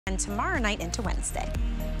and tomorrow night into Wednesday.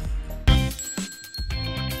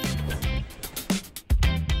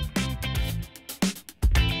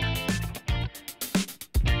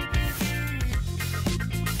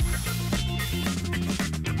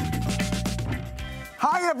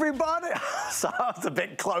 Hi everybody! So I was a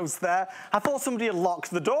bit close there. I thought somebody had locked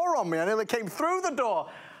the door on me. I nearly came through the door.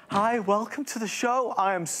 Hi, welcome to the show.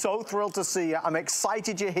 I am so thrilled to see you. I'm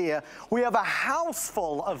excited you're here. We have a house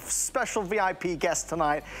full of special VIP guests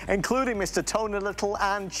tonight, including Mr. Tony Little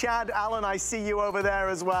and Chad Allen. I see you over there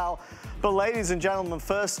as well. But ladies and gentlemen,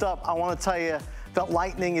 first up, I want to tell you that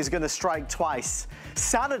lightning is going to strike twice.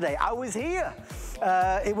 Saturday, I was here.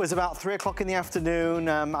 It was about 3 o'clock in the afternoon.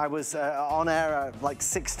 I was on air like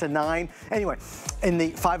 6 to 9. Anyway, in the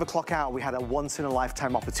 5 o'clock hour, we had a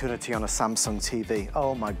once-in-a-lifetime opportunity on a Samsung TV.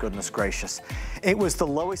 Oh my goodness gracious. It was the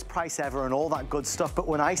lowest price ever and all that good stuff. But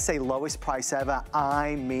when I say lowest price ever,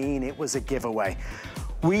 I mean it was a giveaway.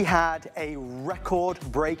 We had a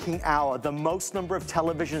record-breaking hour, the most number of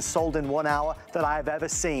televisions sold in 1 hour that I have ever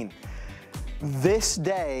seen. This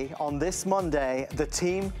day, on this Monday, the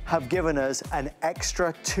team have given us an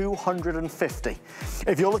extra 250.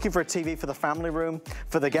 If you're looking for a TV for the family room,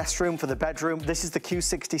 for the guest room, for the bedroom, this is the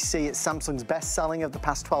Q60C. It's Samsung's best selling of the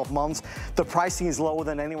past 12 months. The pricing is lower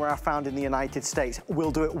than anywhere I found in the United States.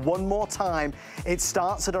 We'll do it one more time. It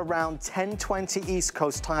starts at around 10:20 East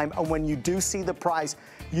Coast time, and when you do see the price,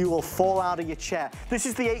 you will fall out of your chair. This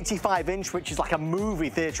is the 85-inch, which is like a movie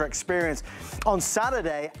theater experience. On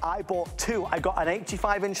Saturday, I bought two. I got an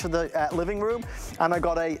 85-inch for the living room, and I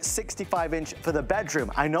got a 65-inch for the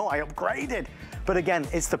bedroom. I know, I upgraded. But again,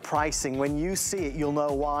 it's the pricing. When you see it, you'll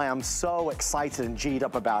know why I'm so excited and G'd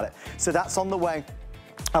up about it. So that's on the way.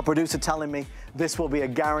 Our producer telling me this will be a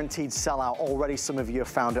guaranteed sellout. Already some of you have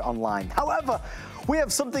found it online. However, we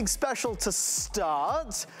have something special to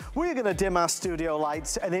start. We're gonna dim our studio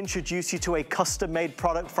lights and introduce you to a custom-made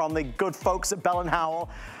product from the good folks at Bell & Howell.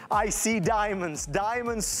 I see diamonds,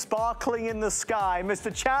 diamonds sparkling in the sky.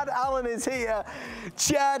 Mr. Chad Allen is here.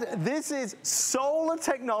 Chad, this is solar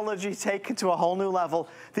technology taken to a whole new level.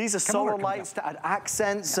 These are solar lights to add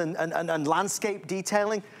accents and landscape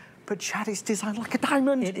detailing. But Chad, is designed like a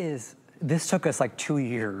diamond. It is. This took us like 2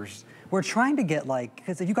 years. We're trying to get like,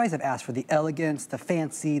 because you guys have asked for the elegance, the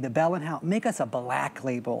fancy, the Bell & Howell, make us a black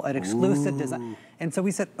label, an exclusive design. And so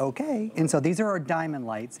we said, okay. And so these are our diamond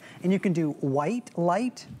lights. And you can do white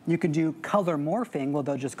light, you can do color morphing, well,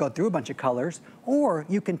 they'll just go through a bunch of colors, or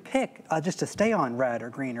you can pick, just to stay on red or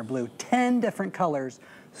green or blue, 10 different colors,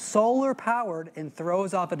 solar powered, and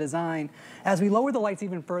throws off a design. As we lower the lights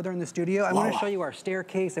even further in the studio, I want to show you our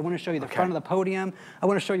staircase. I want to show you the front of the podium. I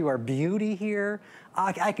want to show you our beauty here.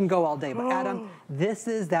 I can go all day, but Adam, this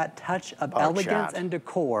is that touch of elegance and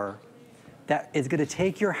decor that is going to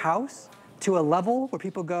take your house to a level where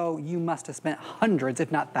people go, you must have spent hundreds, if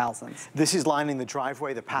not thousands. This is lining the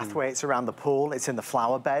driveway, the pathway, it's around the pool, it's in the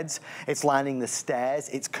flower beds, it's lining the stairs,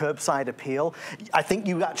 it's curbside appeal. I think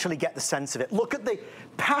you actually get the sense of it. Look at the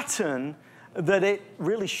pattern that it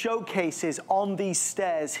really showcases on these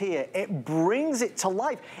stairs here. It brings it to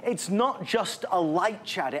life. It's not just a light,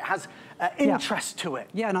 Chad, it has interest to it.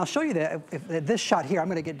 Yeah, and I'll show you that. If this shot here, I'm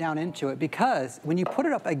gonna get down into it, because when you put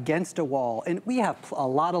it up against a wall, and we have a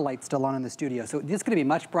lot of lights still on in the studio, so this is gonna be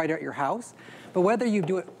much brighter at your house, but whether you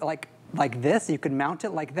do it like this, you can mount it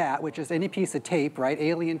like that, which is any piece of tape, right?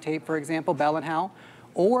 Alien tape, for example, Bell & Howell,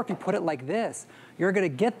 or if you put it like this, you're gonna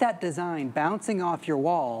get that design bouncing off your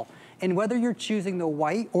wall. And whether you're choosing the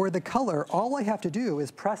white or the color, all I have to do is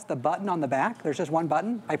press the button on the back. There's just one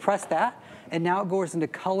button. I press that, and now it goes into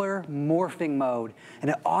color morphing mode. And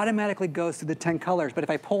it automatically goes through the 10 colors. But if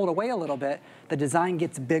I pull it away a little bit, the design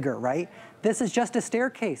gets bigger, right? This is just a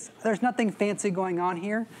staircase. There's nothing fancy going on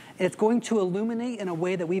here. It's going to illuminate in a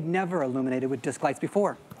way that we've never illuminated with disc lights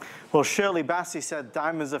before. Well, Shirley Bassey said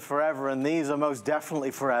diamonds are forever, and these are most definitely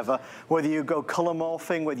forever. Whether you go color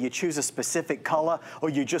morphing, whether you choose a specific color, or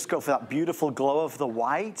you just go for that beautiful glow of the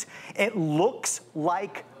white, it looks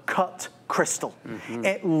like cut crystal.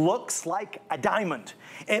 It looks like a diamond.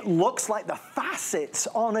 It looks like the facets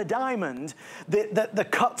on a diamond, the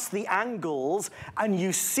cuts, the angles, and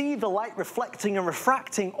you see the light reflecting and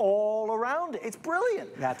refracting all around it. It's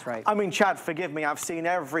brilliant. That's right. I mean, Chad, forgive me, I've seen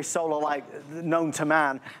every solar light known to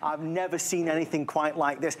man. I've never seen anything quite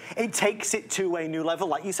like this. It takes it to a new level.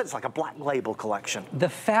 Like you said, it's like a black label collection. The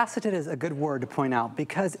faceted is a good word to point out,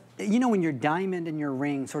 because you know when your diamond in your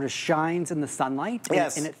ring sort of shines in the sunlight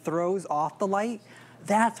and it throws off the light,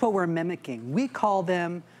 that's what we're mimicking. We call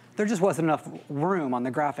them there just wasn't enough room on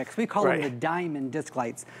the graphics. We call them the diamond disc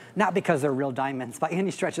lights, not because they're real diamonds by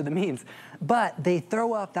any stretch of the means, but they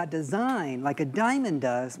throw off that design like a diamond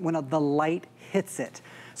does when the light hits it.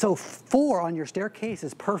 So 4 on your staircase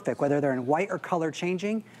is perfect, whether they're in white or color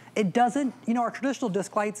changing. It doesn't, you know, our traditional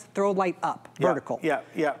disc lights throw light up, vertical. Yeah.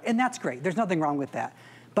 And that's great. There's nothing wrong with that.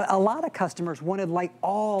 But a lot of customers wanted light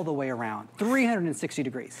all the way around, 360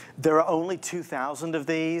 degrees. There are only 2,000 of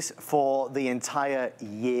these for the entire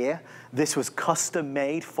year. This was custom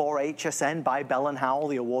made for HSN by Bell & Howell,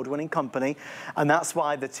 the award-winning company. And that's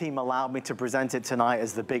why the team allowed me to present it tonight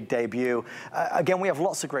as the big debut. Again, we have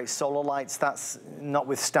lots of great solar lights. That's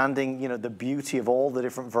notwithstanding, you know, the beauty of all the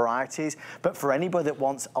different varieties. But for anybody that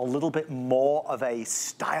wants a little bit more of a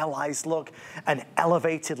stylized look, an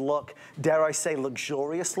elevated look, dare I say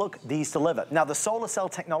luxurious look, these deliver. Now, the solar cell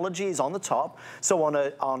technology is on the top. So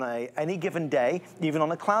on any given day, even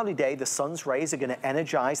on a cloudy day, the sun's rays are going to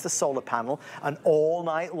energize the solar panel, and all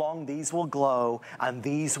night long these will glow and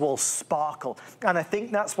these will sparkle. And I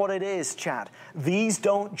think that's what it is, Chad. These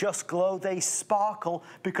don't just glow, they sparkle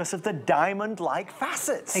because of the diamond-like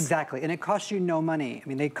facets. Exactly, and it costs you no money. I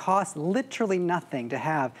mean, they cost literally nothing to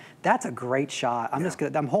have. That's a great shot.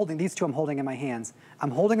 I'm holding these two, I'm holding in my hands. I'm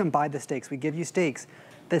holding them by the stakes. We give you stakes.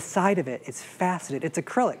 The side of it is faceted. It's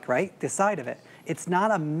acrylic, right? The side of it. It's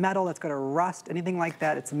not a metal that's going to rust, anything like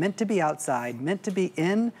that. It's meant to be outside, meant to be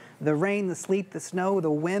in the rain, the sleet, the snow, the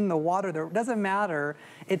wind, the water. It doesn't matter.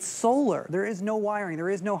 It's solar. There is no wiring. There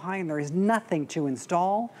is no high-end. There is nothing to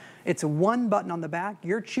install. It's one button on the back.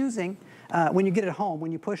 You're choosing. When you get it home,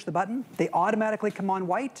 when you push the button, they automatically come on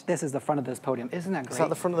white. This is the front of this podium. Isn't that great? Is that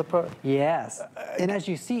the front of the podium? Yes. And as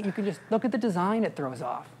you see, you can just look at the design it throws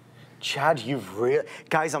off. Chad, you've really...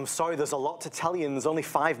 Guys, I'm sorry, there's a lot to tell you, and there's only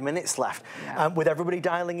 5 minutes left. Yeah. With everybody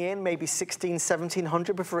dialing in, maybe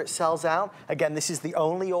 1,1700 before it sells out. Again, this is the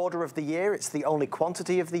only order of the year. It's the only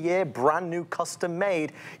quantity of the year. Brand new, custom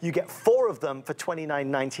made. You get 4 of them for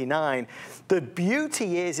 $29.99. The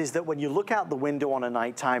beauty is that when you look out the window on a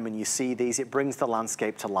nighttime and you see these, it brings the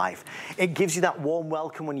landscape to life. It gives you that warm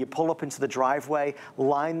welcome when you pull up into the driveway,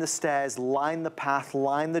 line the stairs, line the path,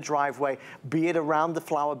 line the driveway, be it around the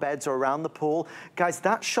flower beds or around the pool. Guys,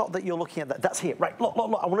 that shot that you're looking at, that's here. Right, look.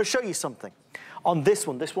 I want to show you something. On this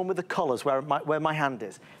one with the colors, where my hand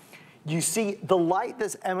is, you see the light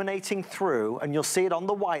that's emanating through, and you'll see it on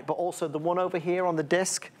the white, but also the one over here on the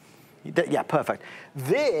disc. Yeah, perfect.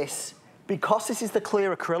 This, because this is the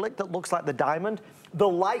clear acrylic that looks like the diamond, the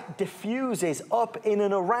light diffuses up, in,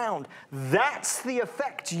 and around. That's the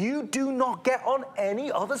effect you do not get on any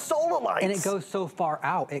other solar lights. And it goes so far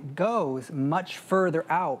out. It goes much further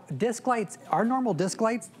out. Disc lights, our normal disc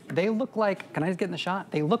lights, they look like, can I just get in the shot?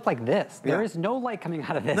 They look like this. There is no light coming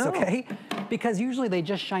out of this, okay? Because usually they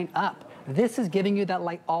just shine up. This is giving you that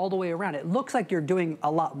light all the way around. It looks like you're doing a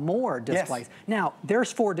lot more disc lights. Now,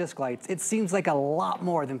 there's 4 disc lights. It seems like a lot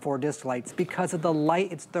more than 4 disc lights because of the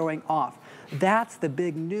light it's throwing off. That's the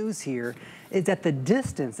big news here, is that the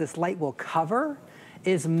distance this light will cover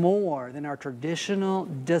is more than our traditional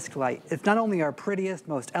disc light. It's not only our prettiest,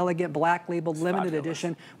 most elegant, black label, limited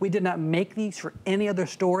edition. We did not make these for any other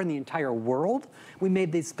store in the entire world. We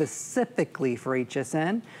made these specifically for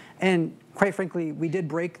HSN. And quite frankly, we did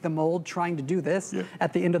break the mold trying to do this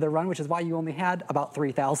at the end of the run, which is why you only had about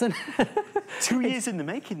 3,000. 2 years in the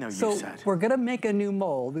making, though, you said. So we're going to make a new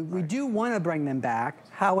mold. We do want to bring them back.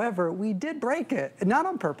 However, we did break it. Not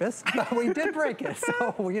on purpose, but we did break it.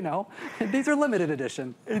 So, you know, these are limited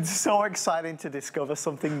edition. It's so exciting to discover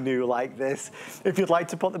something new like this. If you'd like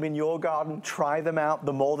to put them in your garden, try them out.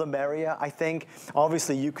 The more the merrier, I think.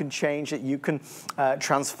 Obviously, you can change it. You can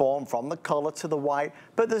transform from the color to the white.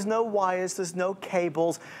 But there's no wires. There's no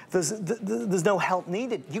cables. There's no help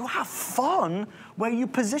needed. You have fun where you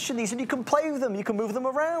position these and you can play with them. You can move them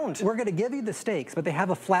around. We're going to give you the stakes, but they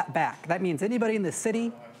have a flat back. That means anybody in the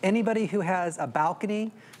city, anybody who has a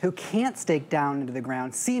balcony, who can't stake down into the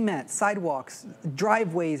ground, cement, sidewalks,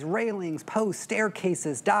 driveways, railings, posts,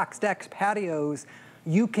 staircases, docks, decks, patios,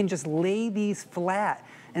 you can just lay these flat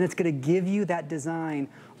and it's going to give you that design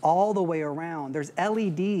all the way around. There's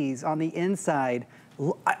LEDs on the inside.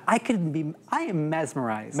 I am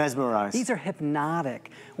mesmerized. Mesmerized. These are hypnotic.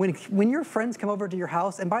 When your friends come over to your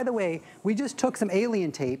house, and by the way, we just took some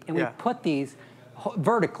alien tape and we put these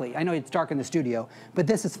vertically. I know it's dark in the studio, but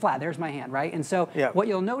this is flat. There's my hand, right? And so what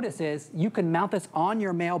you'll notice is you can mount this on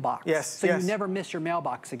your mailbox. So you never miss your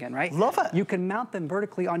mailbox again, right? Love it. You can mount them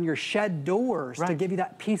vertically on your shed doors to give you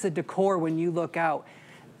that piece of decor when you look out.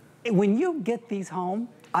 When you get these home,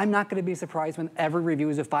 I'm not going to be surprised when every review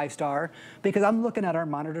is a 5-star because I'm looking at our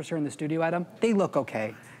monitors here in the studio, Adam. They look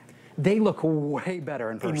okay. They look way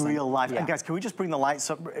better in person. In real life. Yeah. And guys, can we just bring the lights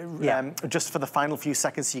up just for the final few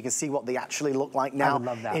seconds so you can see what they actually look like now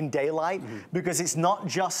in daylight? Because it's not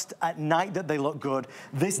just at night that they look good.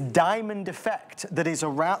 This diamond effect that is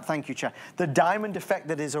around, thank you, Chair, the diamond effect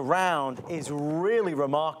that is around is really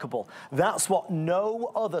remarkable. That's what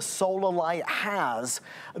no other solar light has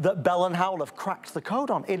that Bell & Howell have cracked the code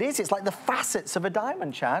on. It is, it's like the facets of a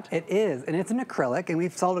diamond, Chad. It is, and it's an acrylic, and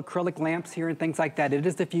we've sold acrylic lamps here and things like that. It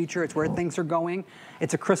is the future, it's where things are going.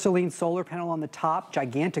 It's a crystalline solar panel on the top,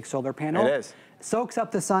 gigantic solar panel. It is. Soaks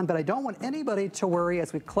up the sun, but I don't want anybody to worry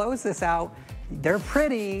as we close this out. They're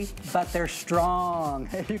pretty, but they're strong.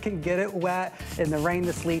 If you can get it wet in the rain,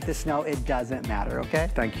 the sleet, the snow, it doesn't matter, okay?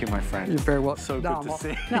 Thank you, my friend. You're very welcome. So good to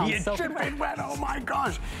see. No, You're dripping wet, oh my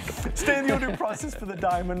gosh. Stay in the order process for the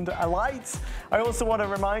diamond lights. I also want to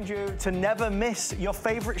remind you to never miss your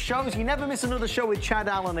favorite shows. You never miss another show with Chad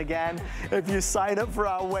Allen again. If you sign up for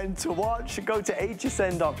our When to Watch, go to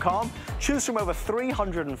hsn.com, choose from over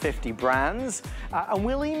 350 brands, and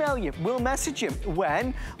we'll email you, we'll message you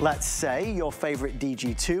when, let's say, your favorite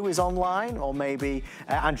DG2 is online, or maybe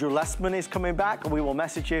Andrew Lessman is coming back, and we will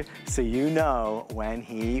message you so you know when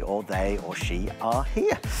he or they or she are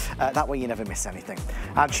here. That way you never miss anything.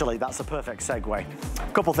 Actually, that's a perfect segue.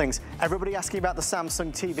 Couple things. Everybody asking about the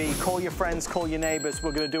Samsung TV. Call your friends, call your neighbors.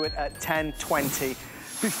 We're going to do it at 10:20.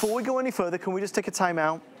 Before we go any further, can we just take a time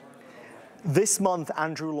out? This month,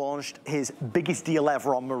 Andrew launched his biggest deal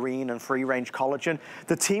ever on marine and free-range collagen.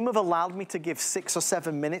 The team have allowed me to give 6 or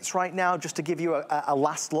 7 minutes right now just to give you a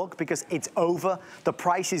last look because it's over. The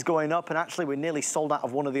price is going up, and actually we're nearly sold out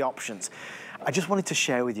of one of the options. I just wanted to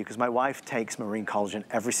share with you because my wife takes marine collagen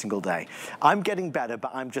every single day. I'm getting better, but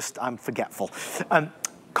I'm forgetful.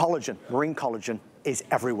 Collagen, marine collagen, is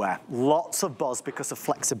everywhere. Lots of buzz because of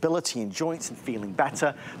flexibility in joints and feeling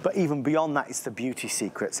better, but even beyond that, it's the beauty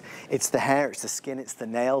secrets. It's the hair, it's the skin, it's the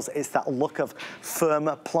nails, it's that look of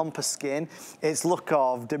firmer, plumper skin, it's look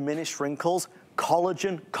of diminished wrinkles.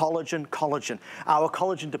 Collagen, collagen, collagen. Our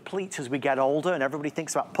collagen depletes as we get older, and everybody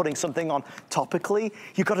thinks about putting something on topically.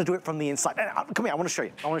 You've got to do it from the inside. Come here, I want to show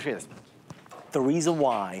you. I want to show you this. The reason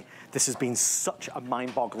why this has been such a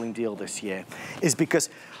mind-boggling deal this year is because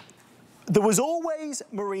there was always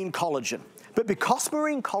marine collagen, but because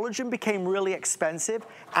marine collagen became really expensive,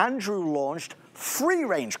 Andrew launched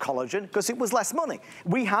free-range collagen because it was less money.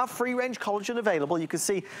 We have free-range collagen available. You can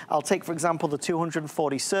see, I'll take, for example, the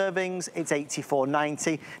 240 servings. It's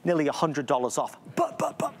 $84.90, nearly $100 off.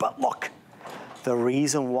 But look, the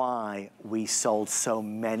reason why we sold so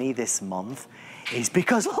many this month is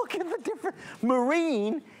because look at the difference.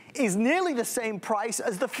 Marine is nearly the same price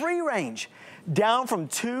as the free range. Down from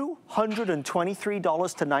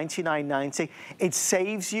 $223 to $99.90. It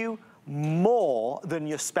saves you more than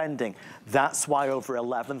you're spending. That's why over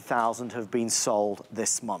 11,000 have been sold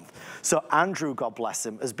this month. So Andrew, God bless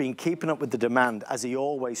him, has been keeping up with the demand as he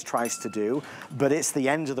always tries to do, but it's the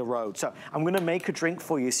end of the road. So I'm gonna make a drink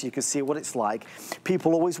for you so you can see what it's like.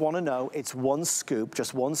 People always wanna know, it's one scoop,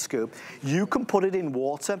 just one scoop. You can put it in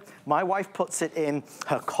water. My wife puts it in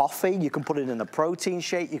her coffee. You can put it in a protein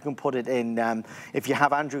shake. You can put it in, if you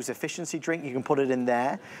have Andrew's efficiency drink, you can put it in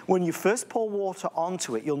there. When you first pour water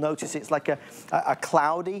onto it, you'll notice it's like a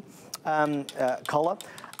cloudy color.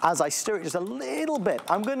 As I stir it just a little bit,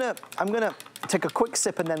 I'm gonna take a quick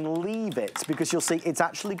sip and then leave it because you'll see it's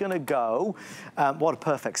actually gonna go. What a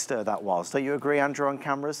perfect stir that was. Don't you agree, Andrew, on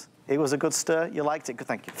cameras? It was a good stir. You liked it? Good,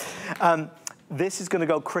 thank you. This is gonna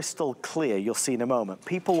go crystal clear. You'll see in a moment.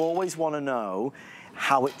 People always want to know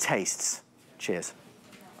how it tastes. Cheers.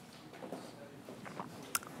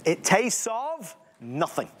 It tastes of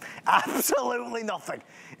nothing. Absolutely nothing.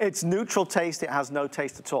 It's neutral taste. It has no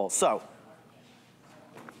taste at all. So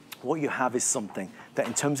what you have is something that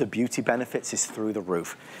in terms of beauty benefits is through the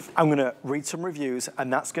roof. I'm gonna read some reviews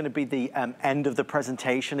and that's gonna be the end of the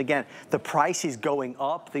presentation. Again, the price is going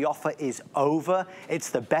up, the offer is over.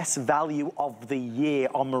 It's the best value of the year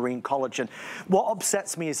on marine collagen. What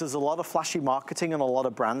upsets me is there's a lot of flashy marketing and a lot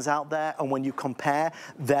of brands out there, and when you compare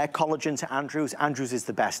their collagen to Andrew's, Andrew's is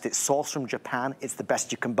the best. It's sourced from Japan, it's the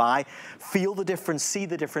best you can buy. Feel the difference, see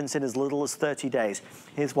the difference in as little as 30 days.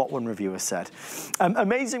 Here's what one reviewer said.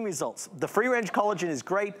 Amazing results. The free range collagen is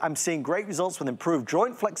great. I'm seeing great results with improved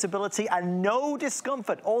joint flexibility and no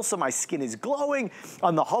discomfort. Also, my skin is glowing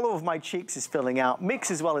and the hollow of my cheeks is filling out.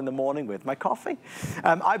 Mixes well in the morning with my coffee.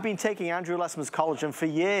 I've been taking Andrew Lessman's collagen for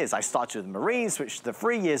years. I started with marine, switched to the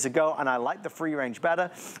free years ago, and I like the free range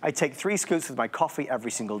better. I take 3 scoops with my coffee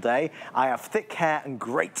every single day. I have thick hair and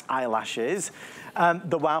great eyelashes.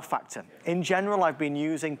 The wow factor. In general, I've been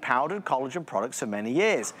using powdered collagen products for many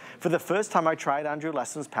years. For the first time I tried Andrew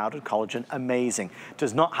Lesson's powdered collagen, amazing.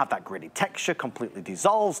 Does not have that gritty texture, completely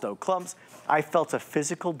dissolves, no clumps. I felt a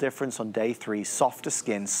physical difference on day 3, softer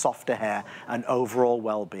skin, softer hair, and overall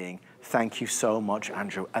well-being. Thank you so much,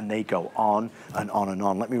 Andrew. And they go on and on and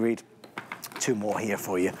on. Let me read 2 more here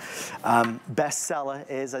for you. Bestseller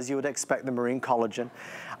is, as you would expect, the marine collagen.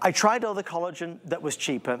 I tried other collagen that was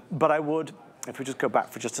cheaper, but I would, if we just go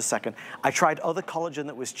back for just a second, I tried other collagen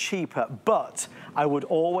that was cheaper, but I would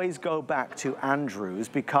always go back to Andrew's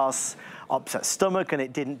because upset stomach and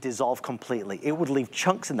it didn't dissolve completely. It would leave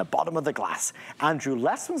chunks in the bottom of the glass. Andrew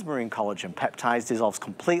Lesson's marine collagen peptides dissolves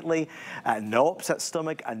completely, no upset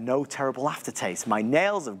stomach and no terrible aftertaste. My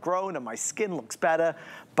nails have grown and my skin looks better.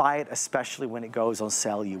 Buy it, especially when it goes on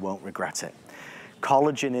sale. You won't regret it.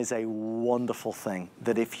 Collagen is a wonderful thing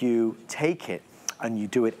that if you take it and you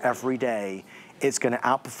do it every day, it's gonna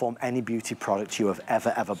outperform any beauty product you have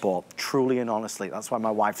ever bought. Truly and honestly, that's why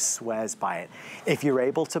my wife swears by it. If you're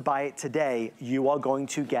able to buy it today, you are going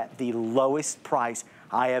to get the lowest price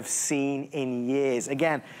I have seen in years.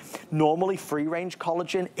 Again, normally free-range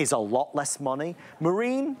collagen is a lot less money.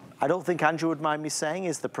 Marine, I don't think Andrew would mind me saying,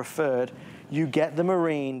 is the preferred. You get the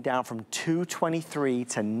marine down from $223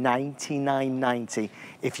 to $99.90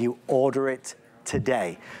 if you order it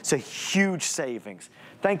today. So huge savings.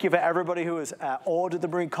 Thank you for everybody who has ordered the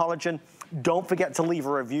marine collagen. Don't forget to leave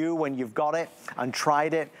a review when you've got it and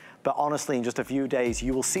tried it. But honestly, in just a few days,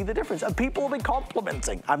 you will see the difference. And people will be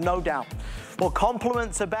complimenting, I've no doubt. Well,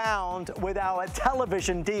 compliments abound with our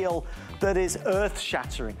television deal that is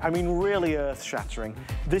earth-shattering. I mean, really earth-shattering.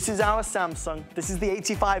 This is our Samsung. This is the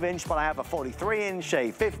 85-inch, but I have a 43-inch,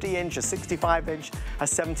 a 50-inch, a 65-inch, a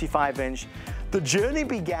 75-inch. The journey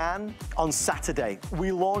began on Saturday.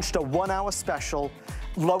 We launched a 1-hour special,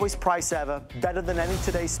 lowest price ever, better than any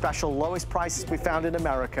today's special, lowest prices we found in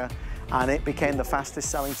America. And it became the fastest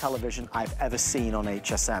selling television I've ever seen on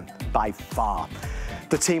HSN, by far.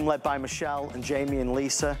 The team led by Michelle and Jamie and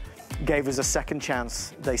Lisa gave us a second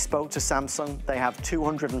chance. They spoke to Samsung. They have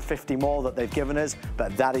 250 more that they've given us,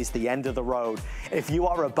 but that is the end of the road. If you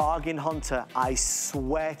are a bargain hunter, I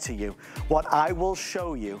swear to you, what I will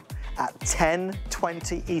show you at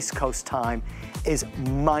 10:20 East Coast time is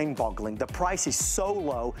mind-boggling. The price is so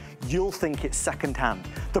low, you'll think it's secondhand.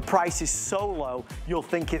 The price is so low, you'll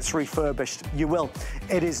think it's refurbished. You will.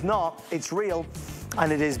 It is not, it's real,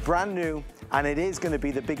 and it is brand new, and it is going to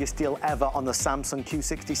be the biggest deal ever on the Samsung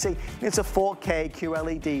Q60C. It's a 4K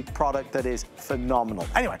QLED product that is phenomenal.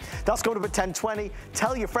 Anyway, that's going up at 10:20.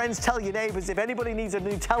 Tell your friends, tell your neighbors, if anybody needs a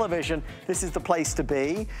new television, this is the place to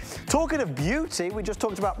be. Talking of beauty, we just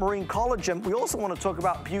talked about marine collagen. We also want to talk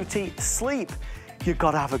about beauty sleep. You've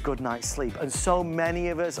got to have a good night's sleep. And so many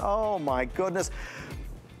of us, oh my goodness,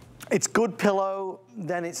 it's good pillow,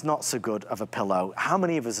 then it's not so good of a pillow. How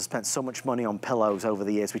many of us have spent so much money on pillows over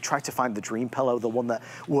the years? We try to find the dream pillow, the one that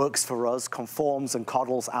works for us, conforms and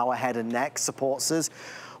coddles our head and neck, supports us.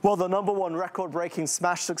 Well, the #1 record-breaking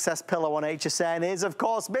smash success pillow on HSN is, of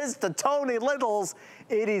course, Mr. Tony Little's.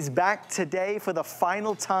 It is back today for the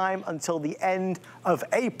final time until the end of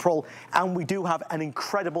April, and we do have an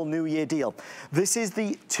incredible New Year deal. This is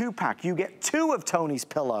the 2-pack. You get 2 of Tony's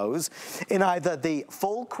pillows in either the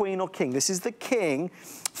full queen or king. This is the king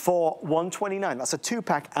for $129. That's a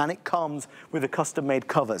 2-pack, and it comes with the custom-made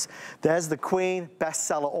covers. There's the queen,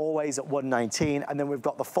 bestseller always at $119, and then we've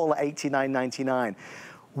got the full at $89.99.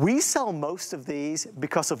 We sell most of these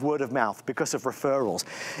because of word of mouth, because of referrals.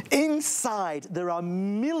 Inside, there are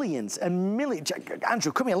millions and millions,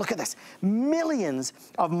 Andrew, come here, look at this. Millions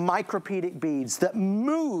of micropedic beads that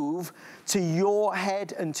move to your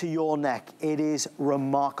head and to your neck. It is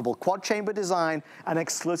remarkable. Quad chamber design and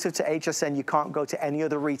exclusive to HSN. You can't go to any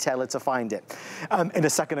other retailer to find it. In a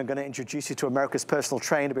second, I'm gonna introduce you to America's personal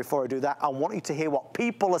trainer. Before I do that, I want you to hear what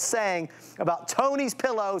people are saying about Tony's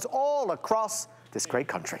pillows all across this great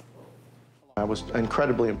country. I was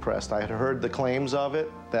incredibly impressed. I had heard the claims of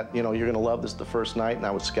it, that, you know, you're gonna love this the first night, and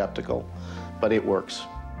I was skeptical, but it works.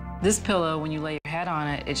 This pillow, when you lay your head on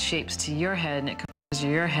it, it shapes to your head and it covers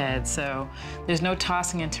your head, so there's no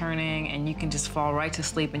tossing and turning, and you can just fall right to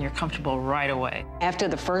sleep and you're comfortable right away. After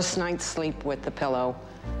the first night's sleep with the pillow,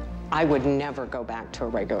 I would never go back to a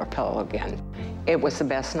regular pillow again. It was the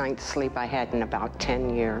best night's sleep I had in about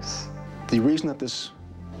 10 years. The reason that this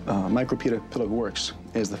micropedic pillow works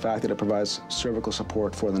is the fact that it provides cervical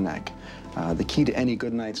support for the neck. The key to any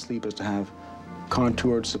good night's sleep is to have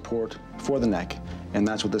contoured support for the neck, and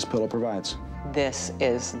that's what this pillow provides. this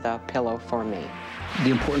is the pillow for me. The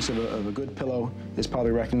importance of a good pillow is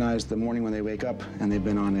probably recognized the morning when they wake up and they've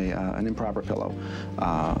been on an improper pillow.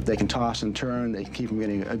 They can toss and turn, they can keep them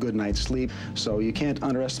getting a good night's sleep, so you can't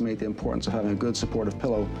underestimate the importance of having a good supportive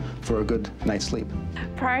pillow for a good night's sleep.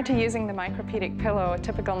 Prior to using the micropedic pillow, a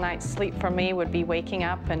typical night's sleep for me would be waking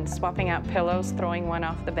up and swapping out pillows, throwing one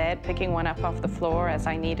off the bed, picking one up off the floor as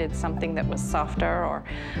I needed something that was softer or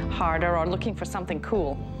harder, or looking for something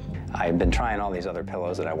cool. I'd been trying all these other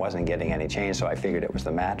pillows and I wasn't getting any change, so I figured it was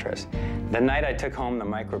the mattress. The night I took home the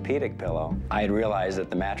micropedic pillow, I had realized that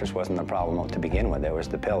the mattress wasn't the problem to begin with, it was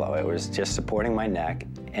the pillow. It was just supporting my neck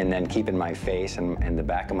and then keeping my face and the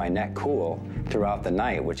back of my neck cool throughout the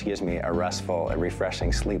night, which gives me a restful, a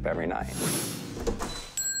refreshing sleep every night.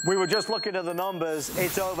 We were just looking at the numbers.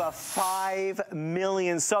 It's over 5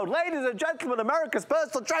 million sold. Ladies and gentlemen, America's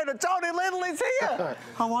personal trainer, Tony Little, is here.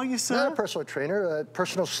 How are you, sir? Not a personal trainer, a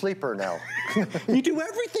personal sleeper now. You do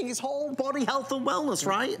everything. It's whole body health and wellness,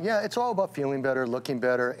 right? Yeah, it's all about feeling better, looking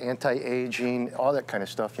better, anti-aging, all that kind of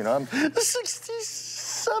stuff. You know, I'm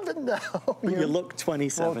 67 now. But you look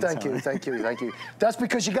 27. Well, thank you, thank you, thank you. That's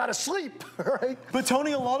because you got to sleep, right? But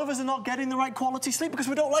Tony, a lot of us are not getting the right quality sleep because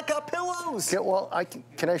we don't like our pillows. Yeah, well,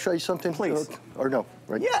 can I show you something? Please. Or no?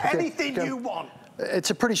 Right? Yeah, okay. anything you want.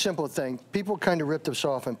 It's a pretty simple thing. People kind of ripped us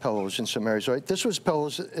off in pillows in some areas, right? This was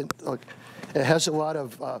pillows. Look, it has a lot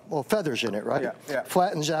of well, feathers in it, right? Yeah, yeah.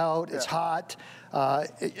 Flattens out. Yeah. It's hot.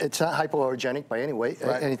 It's not hypoallergenic by any way,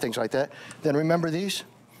 right. Anything like that. Then remember these?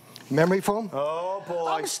 Memory foam? Oh, boy.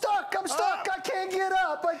 I'm stuck, I can't get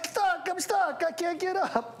up. I'm stuck, I can't get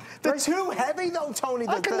up. They're too heavy, though, Tony.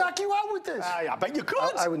 I can knock you out with this. I bet you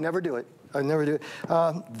could. I would never do it. I'd never do it.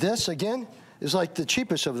 This, again, is like the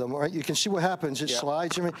cheapest of them, right? You can see what happens. It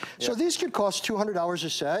slides. So these could cost $200 a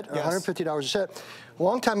set, or $150 a set. A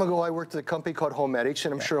long time ago, I worked at a company called Homedics,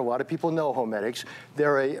 and I'm sure a lot of people know Homedics.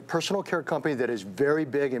 They're a personal care company that is very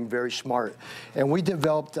big and very smart. And we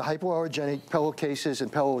developed the hypoallergenic pillowcases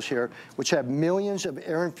and pillows here, which have millions of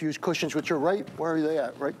air-infused cushions, which are right, where are they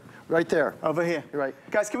at? Right there. Over here. You're right.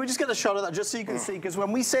 Guys, can we just get a shot of that just so you can see? Because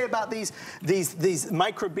when we say about these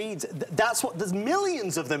micro beads, that's what, there's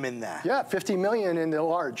millions of them in there. Yeah, 50 million in the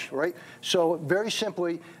large, right? So very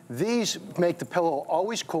simply, these make the pillow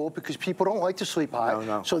always cool because people don't like to sleep hot.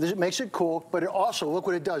 No. So this makes it cool, but it also, look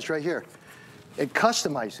what it does right here. It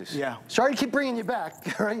customizes. Yeah. Sorry to keep bringing you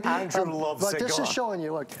back, right? Andrew loves it. But this is showing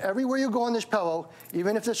you, look, everywhere you go on this pillow,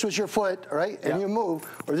 even if this was your foot, right, and you move,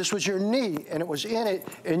 or this was your knee and it was in it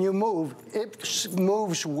and you move, it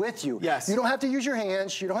moves with you. Yes. You don't have to use your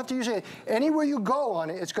hands. You don't have to use it. Anywhere you go on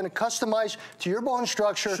it, it's going to customize to your bone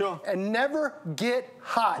structure and never get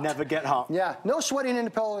hot. Never get hot. Yeah. No sweating in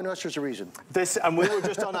the pillow unless there's a reason. And we were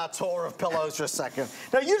just on our tour of pillows for a second.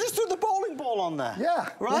 Now, you just threw the bowling ball on there. Yeah.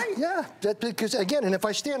 Right? Yeah. Because, again, and if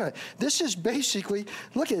I stand on it, this is basically,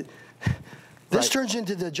 look at, this turns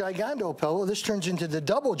into the gigando pillow, this turns into the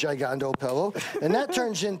double gigando pillow, and that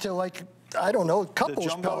turns into, like, I don't know,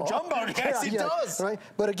 couples pillow. Jumbo, yes, it does. Right?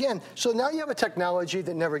 But again, so now you have a technology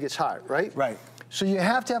that never gets hot, right? Right. So you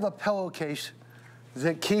have to have a pillowcase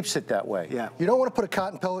that keeps it that way. Yeah. You don't want to put a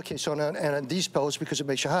cotton pillowcase on these pillows because it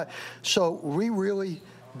makes you hot. So we really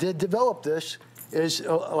did develop this, is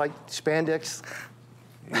like spandex.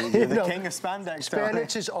 You're the king of spandex.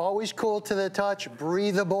 Spandex is always cool to the touch,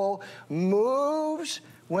 breathable, moves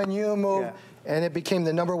when you move, and it became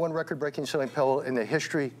the #1 record-breaking selling pillow in the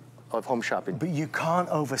history of home shopping. But you can't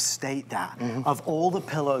overstate that. Of all the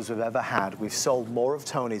pillows we've ever had, we've sold more of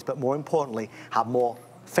Tony's, but more importantly, have more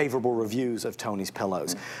favorable reviews of Tony's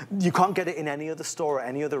pillows. You can't get it in any other store or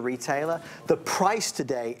any other retailer. The price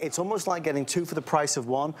today, it's almost like getting 2 for the price of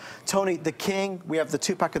 1. Tony, the king, we have the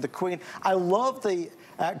 2-pack of the queen. I love the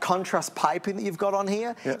contrast piping that you've got on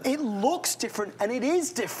here. Yeah. It looks different, and it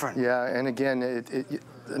is different. Yeah, and again,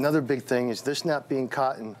 another big thing is this not being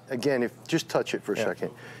cotton. Again, just touch it for a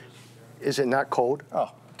second. Is it not cold?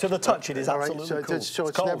 Oh. To the touch, it is absolutely cool. So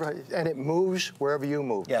it's never, and it moves wherever you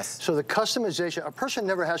move. Yes. So the customization, a person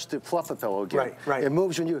never has to fluff a pillow again. Right. It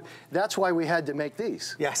moves when you, that's why we had to make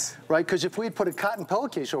these. Yes. Right, because if we'd put a cotton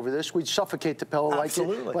pillowcase over this, we'd suffocate the pillow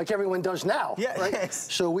like everyone does now. Yeah, right?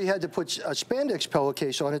 yes. So we had to put a spandex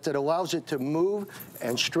pillowcase on it that allows it to move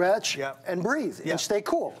and stretch and breathe and stay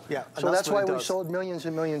cool. Yeah. So that's why we sold millions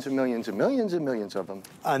and millions and millions and millions and millions of them.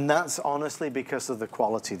 And that's honestly because of the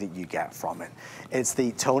quality that you get from it. It's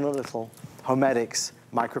the Tony Little Homedics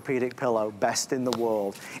Micropedic pillow, best in the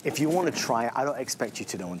world. If you want to try it, I don't expect you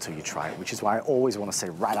to know until you try it, which is why I always want to say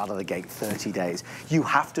right out of the gate, 30 days. You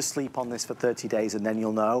have to sleep on this for 30 days and then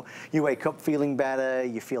you'll know. You wake up feeling better,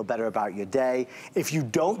 you feel better about your day. If you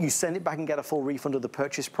don't, you send it back and get a full refund of the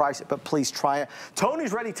purchase price, but please try it.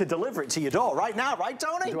 Tony's ready to deliver it to your door right now, right,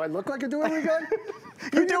 Tony? Do I look like a delivery guy?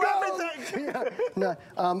 You do everything! Yeah. No,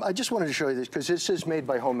 I just wanted to show you this because this is made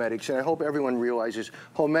by Homedics, and I hope everyone realizes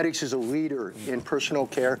Homedics is a leader in personal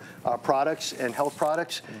care products and health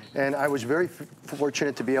products, and I was very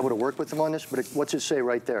fortunate to be able to work with them on this, but what's it say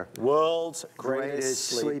right there? World's greatest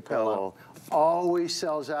sleep pillow. Always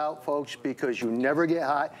sells out, folks, because you never get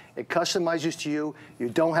hot. It customizes to you. You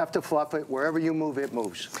don't have to fluff it. Wherever you move, it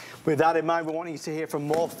moves. With that in mind, we want you to hear from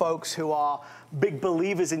more folks who are big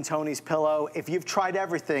believers in Tony's pillow. If you've tried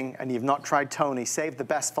everything and you've not tried Tony, save the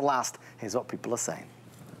best for last. Here's what people are saying.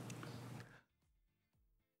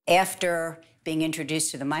 After being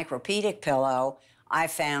introduced to the Micropedic pillow, I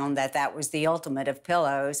found that that was the ultimate of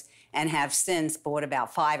pillows and have since bought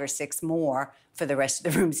about 5 or 6 more for the rest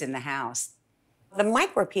of the rooms in the house. The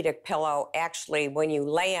Micropedic pillow actually, when you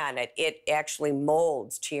lay on it, it actually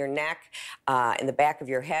molds to your neck, in the back of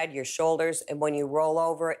your head, your shoulders, and when you roll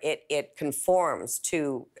over, it conforms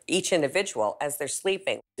to each individual as they're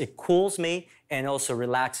sleeping. It cools me and also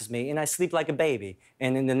relaxes me, and I sleep like a baby.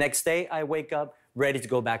 And then the next day, I wake up ready to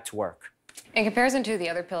go back to work. In comparison to the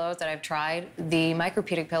other pillows that I've tried, the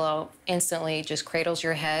Micropedic pillow instantly just cradles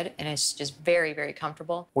your head, and it's just very, very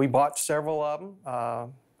comfortable. We bought several of them,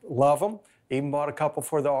 love them. Even bought a couple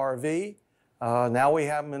for the RV. Now we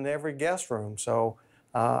have them in every guest room. So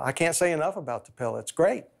I can't say enough about the pillow. It's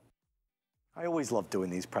great. I always love doing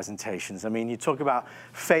these presentations. I mean, you talk about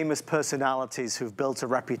famous personalities who've built a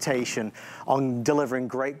reputation on delivering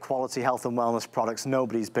great quality health and wellness products.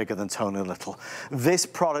 Nobody's bigger than Tony Little. This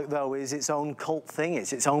product, though, is its own cult thing.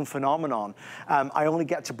 It's its own phenomenon. I only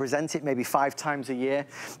get to present it maybe 5 times a year.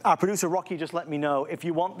 Our producer, Rocky, just let me know. If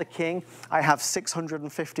you want the king, I have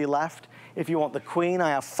 650 left. If you want the queen, I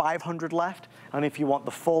have 500 left. And if you want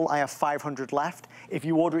the full, I have 500 left. If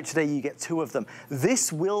you order it today, you get 2 of them.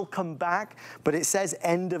 This will come back, but it says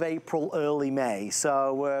end of April, early May.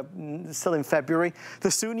 So we're still in February. The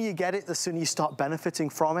sooner you get it, the sooner you start benefiting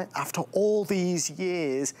from it. After all these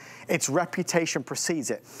years, its reputation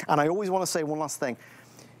precedes it. And I always want to say one last thing.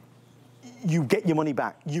 You get your money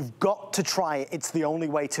back. You've got to try it. It's the only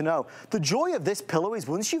way to know. The joy of this pillow is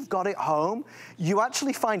once you've got it home, you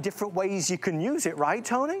actually find different ways you can use it, right,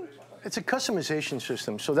 Tony? It's a customization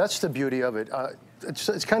system, so that's the beauty of it.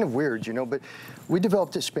 It's kind of weird, you know, but we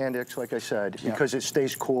developed this spandex, like I said, because it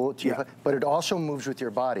stays cool, but it also moves with your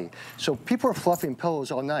body. So people are fluffing pillows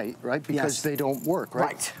all night, right, because they don't work,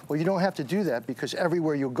 right? Well, you don't have to do that because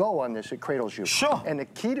everywhere you go on this, it cradles you. Sure. And the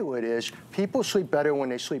key to it is people sleep better when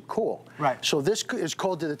they sleep cool. Right. So this is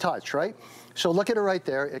cold to the touch, right? So look at her right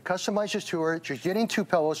there. It customizes to her. She's getting 2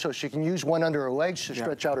 pillows so she can use one under her legs to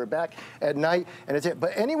stretch out her back at night.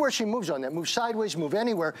 But anywhere she moves on that, move sideways, move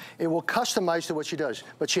anywhere, it will customize to what she does.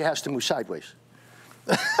 But she has to move sideways.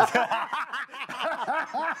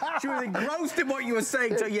 She was engrossed in what you were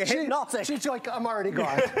saying, so you're hypnotic. She's like, I'm already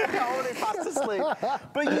gone. Already fast asleep.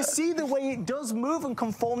 But you see the way it does move and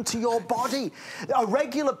conform to your body. A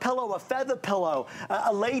regular pillow, a feather pillow,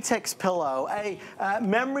 a latex pillow, a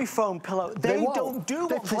memory foam pillow, they don't do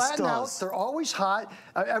what this flatten out. does. They're always hot.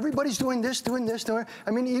 Everybody's doing this, doing this, doing.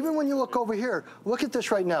 I mean, even when you look over here, look at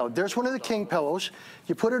this right now. There's one of the king pillows.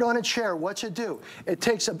 You put it on a chair. What's it do? It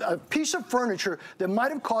takes a piece of furniture that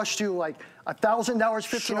might have cost you like $1,000,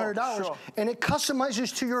 $1,500, and it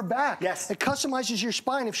customizes to your back. Yes. It customizes your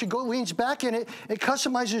spine. If she leans back in it, it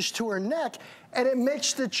customizes to her neck, and it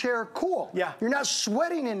makes the chair cool. Yeah. You're not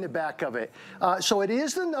sweating in the back of it. So it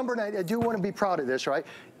is the number 9. I do want to be proud of this, right?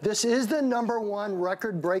 This is the #1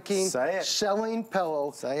 record-breaking selling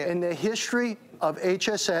pillow in the history of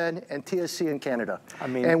HSN and TSC in Canada. I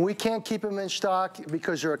mean, and we can't keep them in stock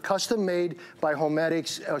because they're custom made by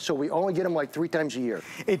Homedics, so we only get them like 3 times a year.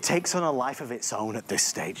 It takes on a life of its own at this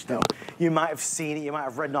stage, though. You might have seen it, you might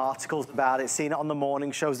have read articles about it, seen it on the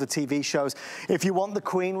morning shows, the TV shows. If you want the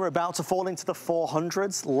queen, we're about to fall into the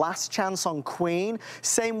 400s. Last chance on queen.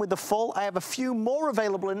 Same with the full. I have a few more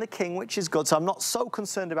available in the king, which is good, so I'm not so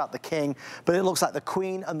concerned about the king, but it looks like the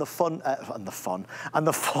queen and the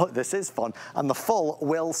this is fun, and the full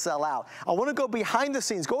will sell out. I want to go behind the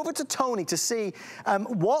scenes, go over to Tony to see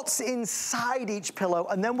what's inside each pillow,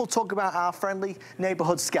 and then we'll talk about our friendly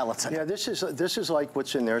neighborhood skeleton. Yeah, this this is like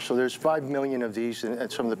what's in there. So there's 5 million of these in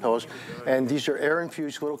some of the pillows, and these are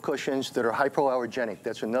air-infused little cushions that are hypoallergenic.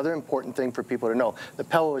 That's another important thing for people to know. The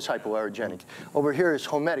pillow is hypoallergenic. Over here is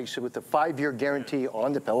Homedics with a 5-year guarantee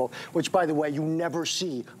on the pillow, which, by the way, you never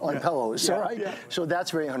see on pillows, right? Yeah. So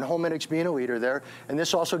that's very, and Homedics being a leader there. And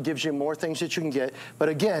this also gives you more things that you can get. But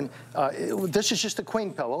again, this is just a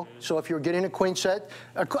queen pillow. So if you're getting a queen set,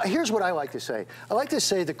 here's what I like to say. I like to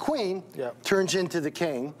say the queen turns into the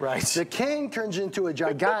king. Right. The king turns into a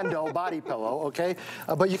gigando body pillow, okay?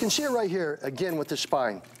 But you can see it right here, again, with the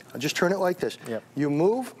spine. I'll just turn it like this. Yep. You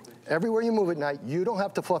move, everywhere you move at night, you don't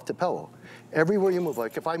have to fluff the pillow. Everywhere you move,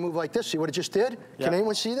 like if I move like this, see what it just did? Yep. Can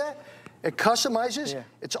anyone see that? It customizes,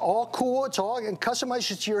 it's all cool, and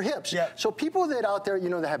customizes to your hips. Yeah. So people that out there, you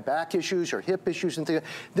know, that have back issues or hip issues and things,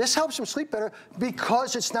 this helps them sleep better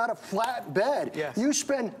because it's not a flat bed. Yes. You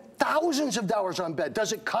spend thousands of dollars on bed.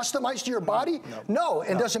 Does it customize to your body? No.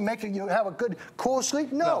 And does it make you have a good, cool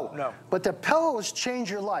sleep? No. But the pillows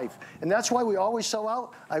change your life. And that's why we always sell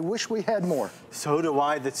out. I wish we had more. So do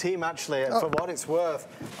I. The team actually, for what it's worth,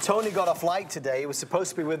 Tony got a flight today. He was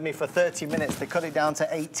supposed to be with me for 30 minutes. They cut it down to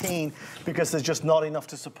 18 because there's just not enough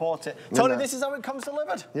to support it. Tony, this is how it comes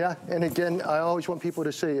delivered. Yeah, and again, I always want people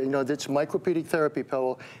to see, you know, it's micropedic therapy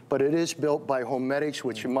pillow, but it is built by Homedics,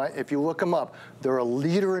 which you might, if you look them up, they're a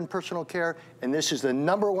leader in personal care, and this is the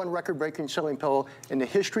 #1 record-breaking selling pillow in the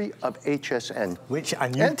history of HSN.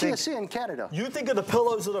 And TSC in Canada. You think of the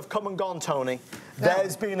pillows that have come and gone, Tony.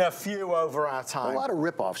 There's been a few over our time. A lot of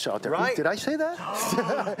rip-offs out there. Right? Did I say that?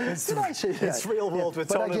 Did I say that? It's real world with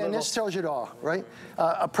Tony. But again, this tells you it all, right?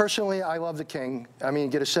 Personally, I love the king. I mean, you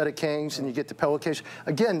get a set of kings and you get the pillowcase.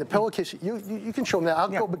 Again, the pillowcase, you can show them that. I'll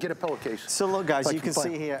go get a pillowcase. So look, guys, you can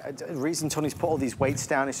see here, the reason Tony's put all these weights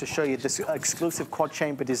down is to show you this exclusive quad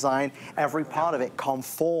chamber design. Every part of it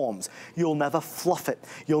conforms. You'll never fluff it.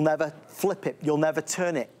 You'll never flip it. You'll never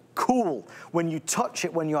turn it. Cool. When you touch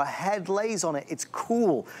it, when your head lays on it, it's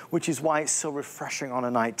cool, which is why it's so refreshing on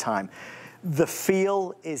a nighttime. The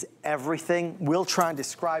feel is everything. We'll try and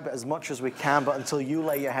describe it as much as we can, but until you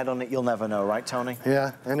lay your head on it, you'll never know, right, Tony?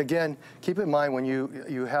 Yeah, and again, keep in mind when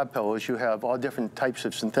you have pillows, you have all different types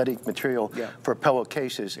of synthetic material for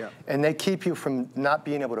pillowcases, and they keep you from not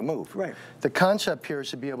being able to move. Right. The concept here is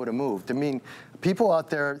to be able to move. I mean, people out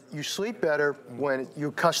there, you sleep better when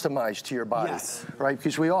you customize to your body, right?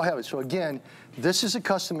 Because we all have it. So again, this is a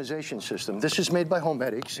customization system. This is made by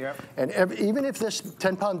Homedics, and even if this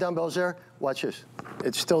 10-pound dumbbell's there, watch this.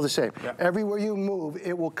 It's still the same. Everywhere you move,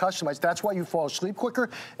 it will customize. That's why you fall asleep quicker.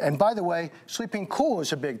 And by the way, sleeping cool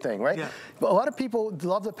is a big thing, right? But a lot of people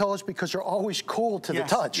love the pillows because they're always cool to the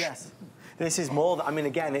touch. Yes. This is more, I mean,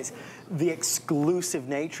 again, it's the exclusive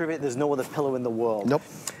nature of it. There's no other pillow in the world. Nope.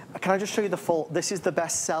 Can I just show you the full? This is the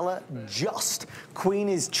best seller. Queen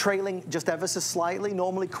is trailing just ever so slightly.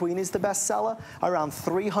 Normally Queen is the best seller. Around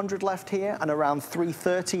 300 left here and around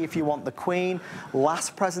 330 if you want the Queen.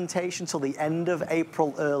 Last presentation till the end of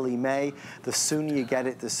April, early May. The sooner you get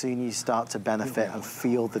it, the sooner you start to benefit and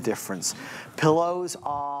feel the difference. Pillows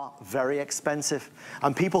are very expensive.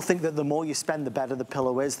 And people think that the more you spend, the better the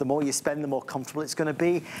pillow is. The more you spend, the more comfortable it's gonna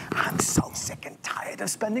be. I'm so sick and tired of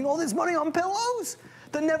spending all this money on pillows.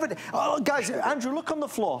 They never. Oh, guys, Andrew, look on the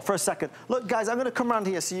floor for a second. Look, guys, I'm going to come around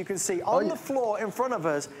here so you can see. On the floor in front of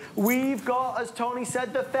us, we've got, as Tony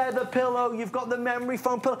said, the feather pillow. You've got the memory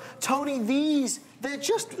foam pillow. Tony, they're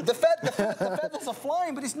just, the feathers are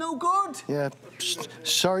flying, but it's no good. Yeah,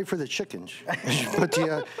 sorry for the chickens. But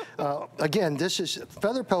again, this is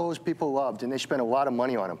feather pillows people loved, and they spent a lot of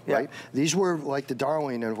money on them, right? These were like the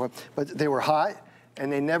Darwin, but they were hot,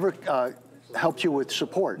 and they never helped you with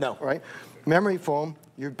support, right? Memory foam,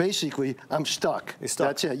 you're basically, I'm stuck. You're stuck.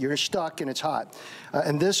 That's it. You're stuck and it's hot.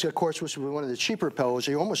 And this, of course, was one of the cheaper pillows.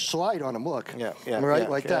 You almost slide on them, look.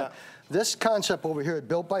 Like that. This concept over here,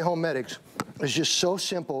 built by Homedics, is just so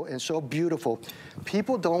simple and so beautiful.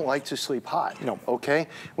 People don't like to sleep hot, okay?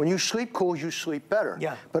 When you sleep cool, you sleep better.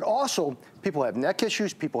 But also, people have neck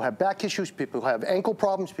issues, people have back issues, people have ankle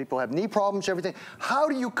problems, people have knee problems, everything. How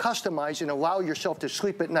do you customize and allow yourself to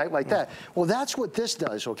sleep at night like that? Well, that's what this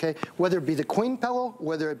does, okay? Whether it be the queen pillow,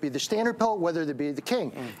 whether it be the standard pillow, whether it be the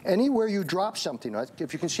king. Anywhere you drop something,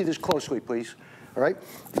 if you can see this closely, please. All right,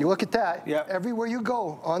 you look at that. Everywhere you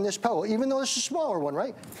go on this pillow, even though it's a smaller one,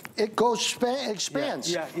 right? It goes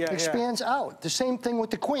expands, expands out. The same thing with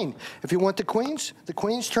the queen. If you want the queens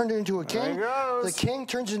turned into a king. The king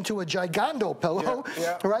turns into a gigando pillow,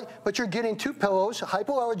 right? But you're getting two pillows,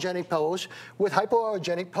 hypoallergenic pillows with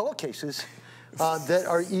hypoallergenic pillowcases. that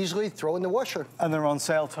are easily thrown in the washer. And they're on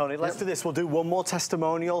sale, Tony. Let's do this. We'll do one more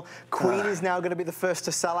testimonial. Queen is now going to be the first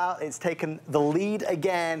to sell out. It's taken the lead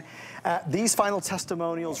again. These final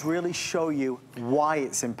testimonials really show you why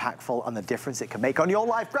it's impactful and the difference it can make on your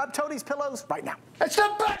life. Grab Tony's pillows right now. It's the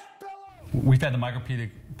best pillow! We've had the Micropedic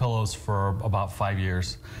pillows for about 5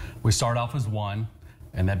 years. We started off as one,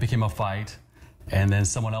 and that became a fight, and then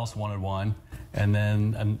someone else wanted one, and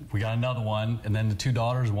then we got another one, and then the 2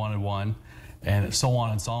 daughters wanted one, and so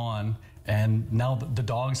on and so on. And now the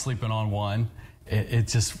dog's sleeping on one. It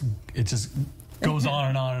just goes on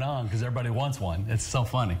and on and on because everybody wants one. It's so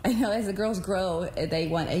funny. I know, as the girls grow, they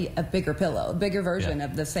want a bigger pillow, a bigger version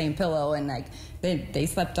of the same pillow. And like they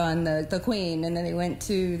slept on the queen, and then they went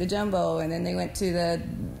to the jumbo, and then they went to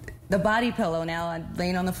the body pillow now,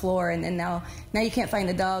 laying on the floor. And then now you can't find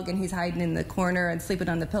the dog, and he's hiding in the corner and sleeping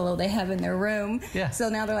on the pillow they have in their room. Yeah. So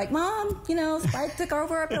now they're like, Mom, you know, Spike took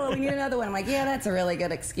over our pillow. We need another one. I'm like, yeah, that's a really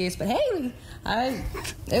good excuse. But hey,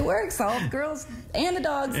 it works. All the girls and the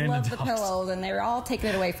dogs love the pillows, and they're all taking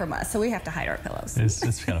it away from us. So we have to hide our pillows.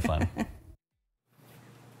 It's kind of fun.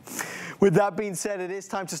 With that being said, it is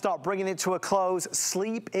time to start bringing it to a close.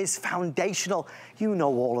 Sleep is foundational. You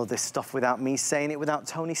know all of this stuff without me saying it, without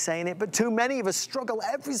Tony saying it, but too many of us struggle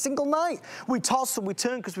every single night. We toss and we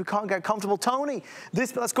turn because we can't get comfortable. Tony,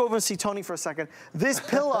 let's go over and see Tony for a second. This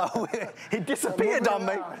pillow, he disappeared on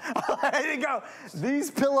me. There you go.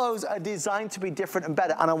 These pillows are designed to be different and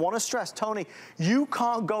better. And I want to stress, Tony, you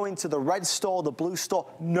can't go into the red store, the blue store.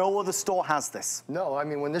 No other store has this. No, I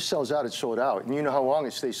mean, when this sells out, it's sold out. And you know how long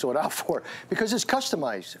it stays sold out for. Because it's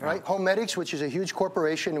customized, right? Homedics, which is a huge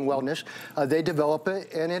corporation in wellness, they develop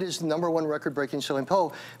it, and it is the #1 record-breaking selling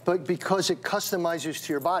pillow, but because it customizes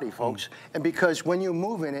to your body, folks, and because when you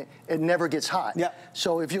move in it, it never gets hot. Yeah.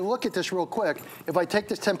 So if you look at this real quick, if I take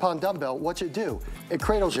this 10-pound dumbbell, what's it do? It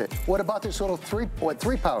cradles it. What about this little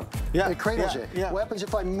 3-pound? Yeah. It cradles it. Yeah. What happens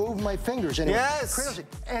if I move my fingers and it cradles it?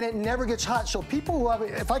 And it never gets hot. So people who have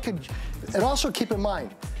it, if I could, and also keep in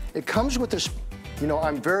mind, it comes with this. You know,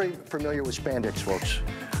 I'm very familiar with spandex, folks.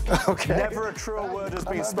 Okay. Never a truer word has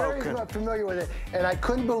been spoken. I'm very familiar with it, and I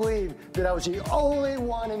couldn't believe that I was the only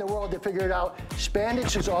one in the world that figured it out.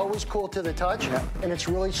 Spandex is always cool to the touch, and it's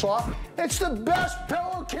really soft. It's the best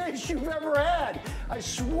pillowcase you've ever had. I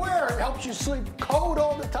swear, it helps you sleep cold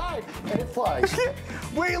all the time, and it flies.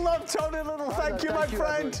 We love Tony Little. Thank you, my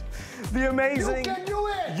friend. The amazing. You can do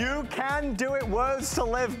it. You can do it. Words to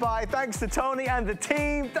live by. Thanks to Tony and the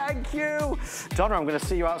team. Thank you. Donna, I'm going to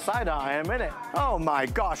see you outside in a minute. Oh, my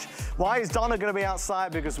gosh. Why is Donna going to be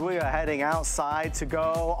outside? Because we are heading outside to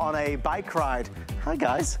go on a bike ride. Hi,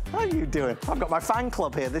 guys. How are you doing? I've got my fan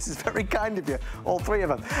club here. This is very kind of you, all 3 of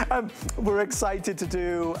them. We're excited to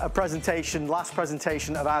do a presentation, last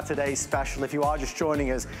presentation of our today's special. If you are just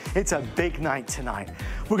joining us, it's a big night tonight.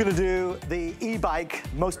 We're going to do the e-bike,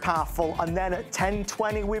 most powerful, and then at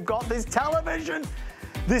 10:20, we've got this television.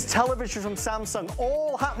 This television from Samsung,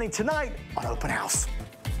 all happening tonight on Open House.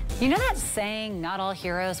 You know that saying, not all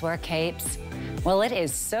heroes wear capes? Well, it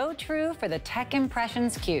is so true for the Tech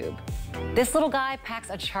Impressions Cube. This little guy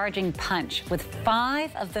packs a charging punch with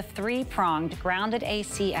 5 of the 3-pronged grounded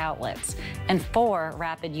AC outlets and 4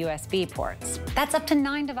 rapid USB ports. That's up to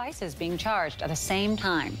 9 devices being charged at the same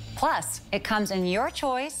time. Plus, it comes in your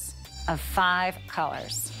choice of 5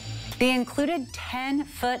 colors. The included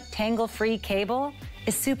 10-foot tangle-free cable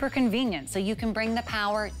is super convenient, so you can bring the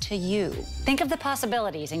power to you. Think of the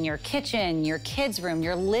possibilities in your kitchen, your kids' room,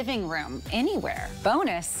 your living room, anywhere.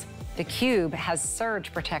 Bonus, the Cube has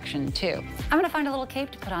surge protection too. I'm gonna find a little cape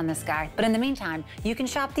to put on this guy, but in the meantime, you can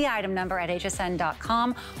shop the item number at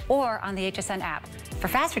hsn.com or on the HSN app. For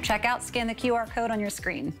faster checkout, scan the QR code on your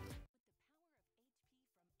screen.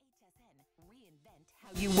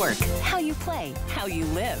 You work, how you play, how you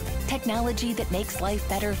live. Technology that makes life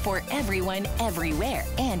better for everyone, everywhere.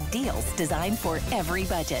 And deals designed for every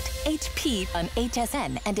budget. HP on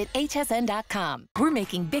HSN and at hsn.com. We're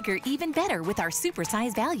making bigger even better with our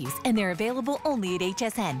supersize values, and they're available only at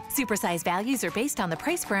HSN. Supersize values are based on the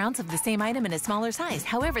price per ounce of the same item in a smaller size.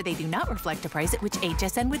 However, they do not reflect a price at which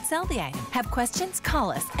HSN would sell the item. Have questions?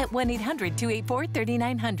 Call us at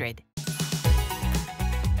 1-800-284-3900.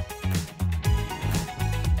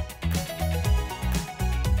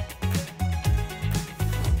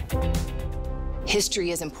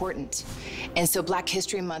 History is important. And so Black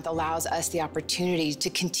History Month allows us the opportunity to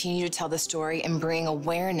continue to tell the story and bring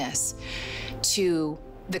awareness to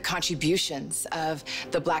the contributions of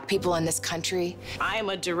the Black people in this country. I am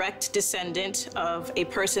a direct descendant of a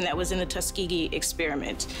person that was in the Tuskegee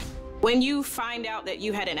experiment. When you find out that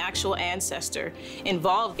you had an actual ancestor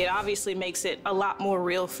involved, it obviously makes it a lot more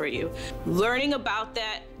real for you. Learning about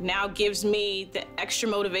that now gives me the extra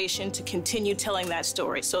motivation to continue telling that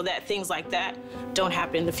story so that things like that don't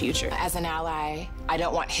happen in the future. As an ally, I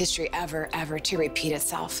don't want history ever to repeat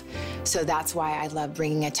itself. So that's why I love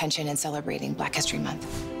bringing attention and celebrating Black History Month.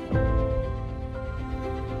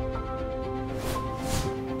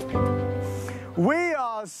 We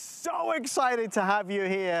are so excited to have you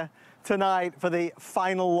here tonight for the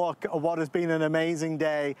final look of what has been an amazing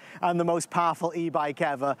day and the most powerful e-bike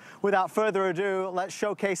ever. Without further ado, let's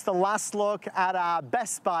showcase the last look at our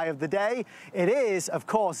best buy of the day. It is, of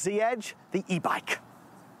course, Z-Edge, the e-bike.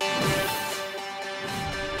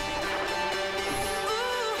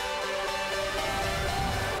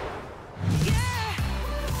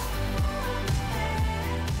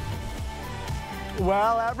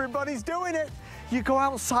 Well, everybody's doing it. You go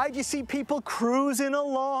outside, you see people cruising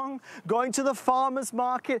along, going to the farmer's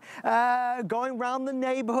market, going around the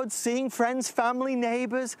neighborhood, seeing friends, family,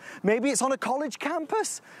 neighbors. Maybe it's on a college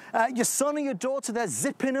campus. Your son or your daughter, they're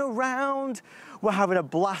zipping around. We're having a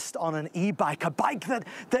blast on an e-bike, a bike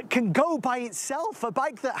that can go by itself, a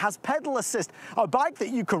bike that has pedal assist, a bike that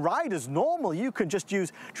you can ride as normal. You can just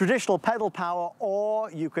use traditional pedal power,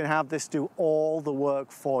 or you can have this do all the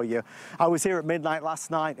work for you. I was here at midnight last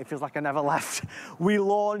night. It feels like I never left. We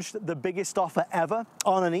launched the biggest offer ever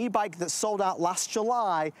on an e-bike that sold out last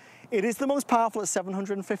July. It is the most powerful at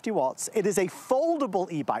 750 watts. It is a foldable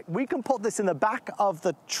e-bike. We can put this in the back of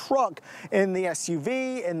the truck, in the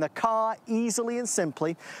SUV, in the car, easily and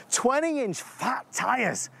simply. 20-inch fat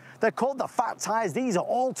tires. They're called the fat tires. These are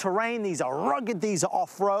all-terrain, these are rugged, these are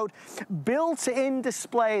off-road. Built-in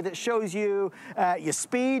display that shows you your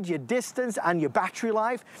speed, your distance, and your battery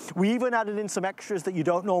life. We even added in some extras that you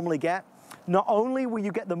don't normally get. Not only will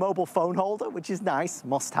you get the mobile phone holder, which is nice,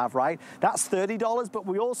 must have, right? That's $30, but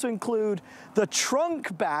we also include the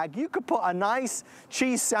trunk bag. You could put a nice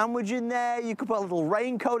cheese sandwich in there. You could put a little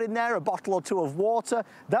raincoat in there, a bottle or two of water.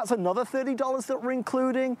 That's another $30 that we're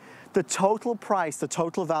including. The total price, the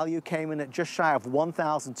total value came in at just shy of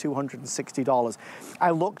 $1,260.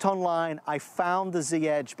 I looked online, I found the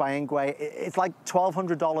Z-Edge by Engwe. It's like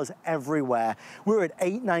 $1,200 everywhere. We're at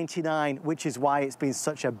 $899, which is why it's been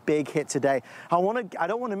such a big hit today. I don't want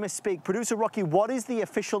to misspeak. Producer Rocky, what is the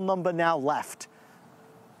official number now left?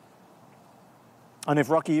 And if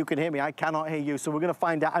Rocky, you can hear me, I cannot hear you, so we're going to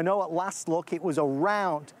find out. I know at last look it was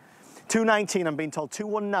around 219, I'm being told,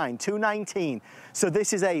 219, 219. So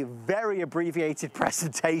this is a very abbreviated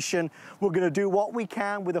presentation. We're gonna do what we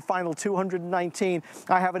can with the final 219.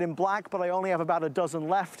 I have it in black, but I only have about a dozen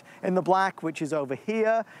left in the black, which is over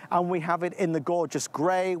here. And we have it in the gorgeous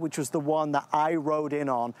gray, which was the one that I rode in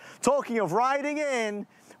on. Talking of riding in,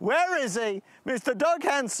 where is he? Mr. Doug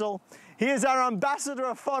Hensel. He is our ambassador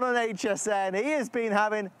of fun on HSN. He has been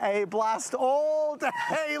having a blast all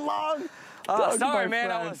day long. Doug, sorry, man,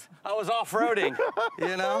 I was off-roading,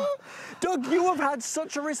 you know? Doug, you have had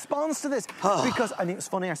such a response to this. Because, and it's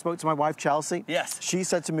funny, I spoke to my wife, Chelsea. Yes. She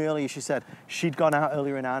said to me earlier, she said she'd gone out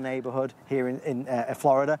earlier in our neighborhood here in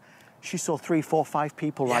Florida. She saw 3, 4, 5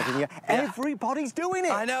 people riding here. Everybody's doing it.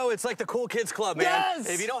 I know, it's like the cool kids club, man. Yes!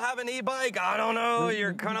 If you don't have an e-bike, I don't know,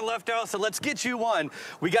 you're kind of left out, so let's get you one.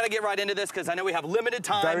 We got to get right into this because I know we have limited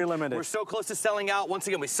time. Very limited. We're so close to selling out. Once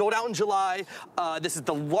again, we sold out in July. This is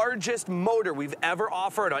the largest motor we've ever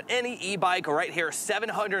offered on any e-bike right here,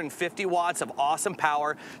 750 watts of awesome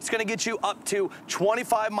power. It's going to get you up to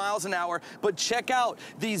 25 miles an hour, but check out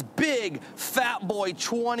these big, fat boy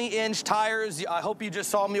 20-inch tires. I hope you just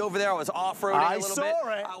saw me over there. I was off-roading a little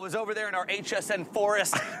bit. I was over there in our HSN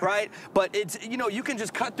forest, right? But it's, you know, you can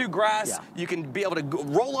just cut through grass. You can be able to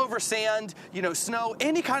roll over sand, you know, snow,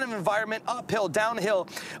 any kind of environment, uphill, downhill,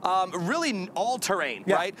 really all-terrain,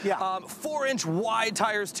 right? 4-inch wide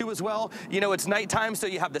tires too as well. You know, it's nighttime, so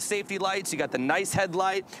you have the safety lights, you got the nice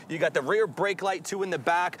headlight, you got the rear brake light too in the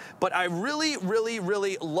back. But I really, really,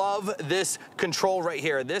 really love this control right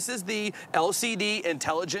here. This is the LCD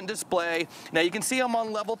intelligent display. Now you can see I'm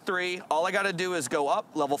on level 3. All I got to do is go up,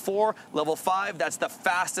 level 4, level 5. That's the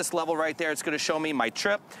fastest level right there. It's going to show me my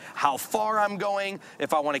trip, how far I'm going,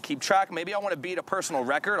 if I want to keep track. Maybe I want to beat a personal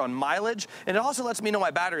record on mileage. And it also lets me know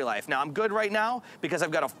my battery life. Now, I'm good right now because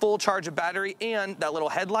I've got a full charge of battery, and that little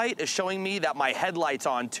headlight is showing me that my headlight's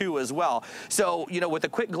on too as well. So, you know, with a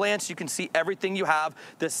quick glance, you can see everything you have.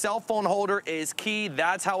 The cell phone holder is key.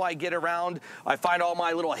 That's how I get around. I find all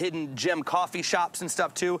my little hidden gem coffee shops and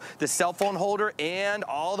stuff too. The cell phone holder and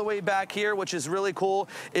all the way way back here, which is really cool,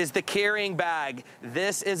 is the carrying bag.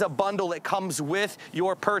 This is a bundle that comes with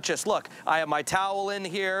your purchase. Look, I have my towel in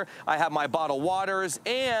here, I have my bottled waters,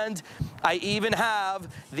 and I even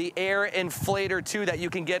have the air inflator too that you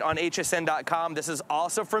can get on hsn.com. This is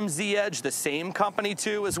also from Z-Edge, the same company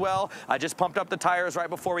too as well. I just pumped up the tires right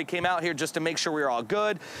before we came out here just to make sure we were all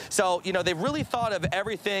good. So, you know, they've really thought of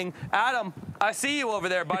everything. Adam, I see you over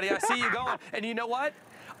there, buddy. I see you going. And you know what?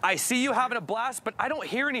 I see you having a blast, but I don't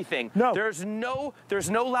hear anything. No. There's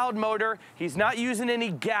no loud motor. He's not using any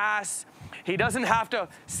gas. He doesn't have to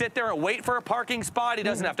sit there and wait for a parking spot. He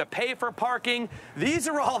doesn't have to pay for parking. These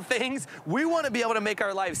are all things we want to be able to make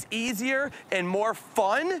our lives easier and more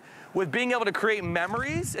fun with being able to create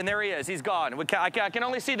memories. And there he is. He's gone. I can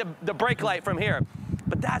only see the brake light from here.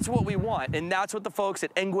 But that's what we want, and that's what the folks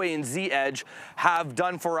at Engway and Z-Edge have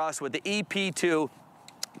done for us with the EP2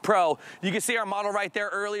 Pro. You can see our model right there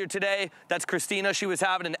earlier today. That's Christina. She was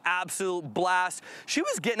having an absolute blast. She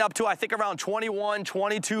was getting up to, I think, around 21,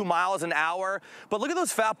 22 miles an hour. But look at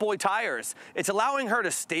those fat boy tires. It's allowing her to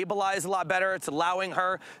stabilize a lot better. It's allowing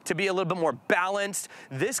her to be a little bit more balanced.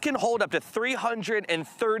 This can hold up to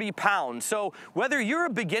 330 pounds. So whether you're a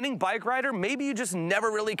beginning bike rider, maybe you just never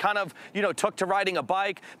really kind of, you know, took to riding a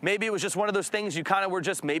bike. Maybe it was just one of those things you kind of were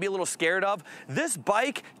just maybe a little scared of. This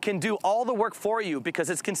bike can do all the work for you because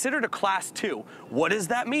it's considered a Class 2. What does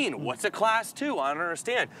that mean? What's a Class 2? I don't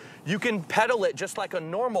understand. You can pedal it just like a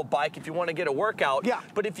normal bike if you want to get a workout. Yeah.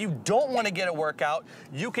 But if you don't want to get a workout,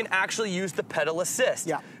 you can actually use the pedal assist.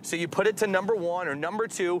 Yeah. So you put it to number 1 or number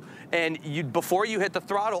 2, and before you hit the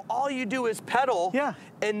throttle, all you do is pedal. Yeah.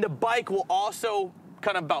 And the bike will also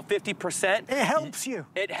kind of about 50%. It helps you.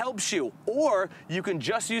 It helps you. Or you can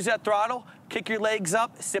just use that throttle, kick your legs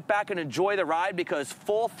up, sit back and enjoy the ride, because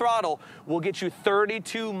full throttle will get you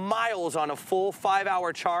 32 miles on a full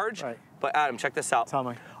 5-hour charge. Right. But Adam, check this out. Tell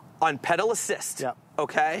me. On pedal assist,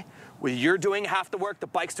 okay, where you're doing half the work, the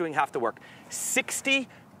bike's doing half the work.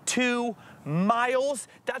 62 miles.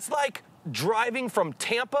 That's like driving from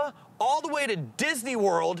Tampa all the way to Disney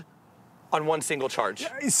World on one single charge.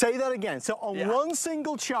 Say that again. So on one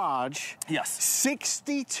single charge,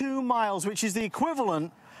 62 miles, which is the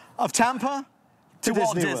equivalent of Tampa to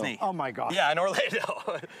Walt Disney Disney. World. Oh my gosh. Yeah, in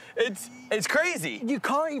Orlando. It's crazy. You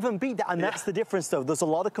can't even beat that, and that's the difference though. There's a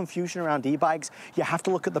lot of confusion around e-bikes. You have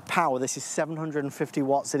to look at the power. This is 750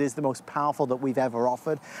 watts. It is the most powerful that we've ever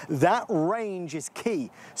offered. That range is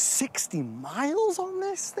key. 60 miles on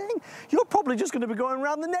this thing? You're probably just going to be going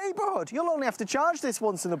around the neighborhood. You'll only have to charge this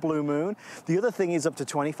once in a blue moon. The other thing is up to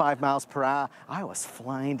 25 miles per hour. I was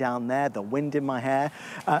flying down there, the wind in my hair.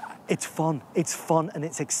 It's fun, and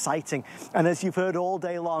it's exciting. And as you've heard all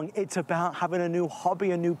day long, it's about having a new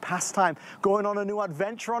hobby, a new pastime, going on a new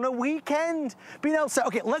adventure on a weekend. Being able to say,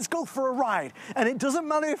 okay, let's go for a ride. And it doesn't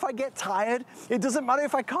matter if I get tired. It doesn't matter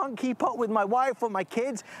if I can't keep up with my wife or my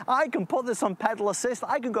kids. I can put this on pedal assist.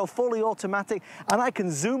 I can go fully automatic, and I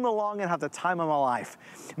can zoom along and have the time of my life.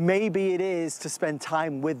 Maybe it is to spend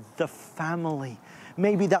time with the family.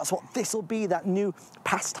 Maybe that's what this will be, that new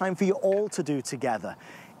pastime for you all to do together.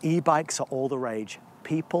 E-bikes are all the rage.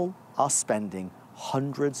 People are spending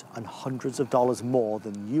hundreds and hundreds of dollars more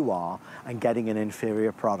than you are and getting an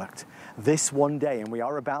inferior product. This one day, and we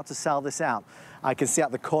are about to sell this out, I can see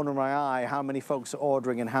out the corner of my eye how many folks are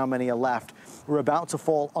ordering and how many are left. We're about to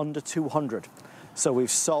fall under 200. So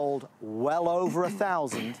we've sold well over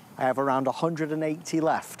 1,000. I have around 180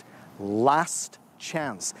 left. Last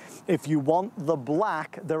chance. If you want the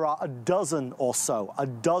black, there are a dozen or so, a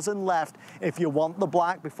dozen left if you want the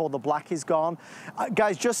black before the black is gone.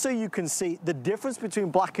 Guys, just so you can see, the difference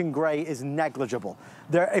between black and gray is negligible.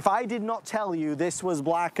 If I did not tell you this was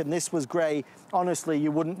black and this was gray, honestly,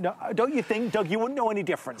 you wouldn't know. Don't you think, Doug, you wouldn't know any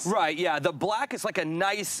difference? Right, yeah. The black is like a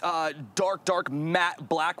nice, dark matte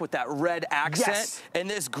black with that red accent. Yes. And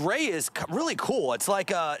this gray is really cool. It's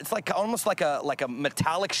like almost like a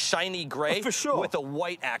metallic, shiny gray. For sure. With a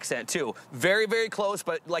white accent too. Very, very close,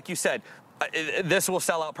 but like you said, this will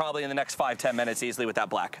sell out probably in the next 5-10 minutes easily with that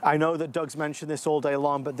black. I know that Doug's mentioned this all day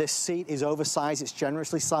long, but this seat is oversized. It's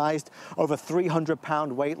generously sized. Over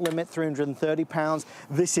 300-pound weight limit, 330 pounds.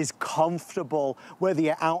 This is comfortable. Whether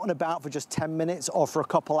you're out and about for just 10 minutes or for a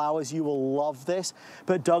couple hours, you will love this.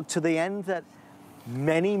 But Doug, to the end that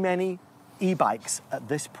many e-bikes at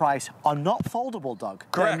this price are not foldable, Doug.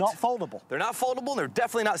 Correct. They're not foldable. They're not foldable, and they're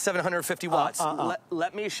definitely not 750 watts.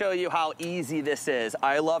 Let me show you how easy this is.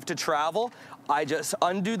 I love to travel. I just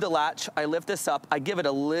undo the latch, I lift this up, I give it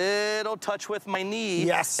a little touch with my knee.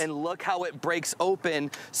 Yes. And look how it breaks open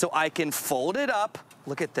so I can fold it up.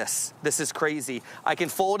 Look at this. This is crazy. I can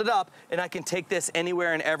fold it up and I can take this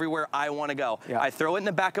anywhere and everywhere I want to go. Yeah. I throw it in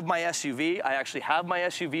the back of my SUV. I actually have my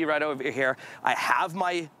SUV right over here. I have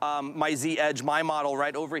my my Z Edge, my model,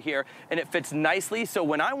 right over here, and it fits nicely. So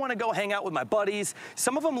when I want to go hang out with my buddies,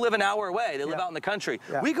 some of them live an hour away. They live out in the country.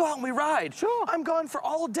 Yeah. We go out and we ride. Sure. I'm gone for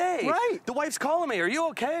all day. Right. The wife's calling me. Are you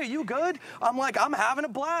okay? Are you good? I'm like, I'm having a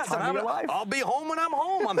blast. I'll be home when I'm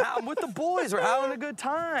home. I'm with the boys. We're having a good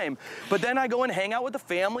time. But then I go and hang out with the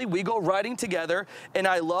family. We go riding together, and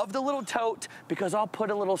I love the little tote because I'll put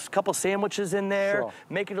a couple sandwiches in there,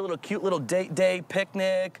 make it a little cute little date day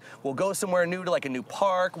picnic. We'll go somewhere new to like a new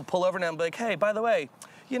park. We'll pull over and I'm like, hey, by the way,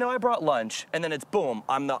 you know, I brought lunch, and then it's boom,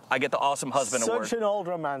 I get the awesome husband award. Such an old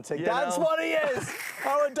romantic. You That's know? what he is.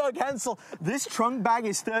 Our Doug Hensel. This trunk bag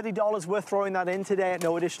is $30. We're throwing that in today at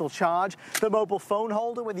no additional charge. The mobile phone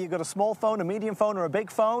holder, whether you've got a small phone, a medium phone, or a big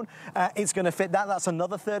phone, it's going to fit that. That's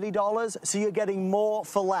another $30. So you're getting more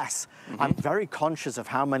for less. I'm very conscious of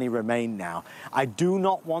how many remain now. I do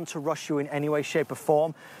not want to rush you in any way, shape, or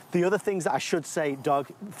form. The other things that I should say, Doug,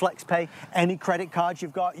 FlexPay, any credit cards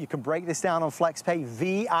you've got, you can break this down on FlexPay.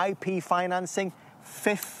 VIP financing,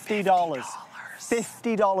 $50.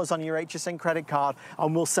 $50 on your HSN credit card,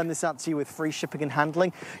 and we'll send this out to you with free shipping and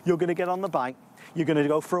handling. You're going to get on the bike. You're going to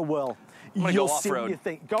go for a whirl. I'm gonna You'll go see what off-road. you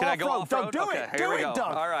think. Can I go off-road. off-road? Doug, do Okay, it. here Do we it, go.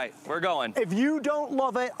 Doug. All right, we're going. If you don't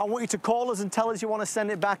love it, I want you to call us and tell us you want to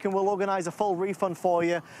send it back, and we'll organize a full refund for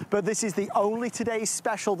you. But this is the only today's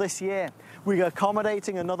special this year. We're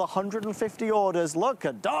accommodating another 150 orders. Look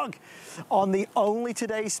at Doug on the only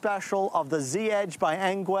today's special of the Z Edge by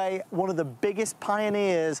Engway, one of the biggest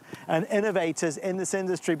pioneers and innovators in this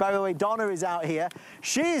industry. By the way, Donna is out here.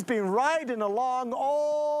 She's been riding along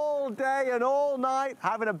all day and all night,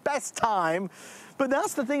 having a best time. But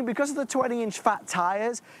that's the thing, because of the 20-inch fat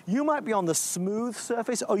tires, you might be on the smooth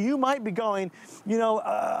surface, or you might be going, you know,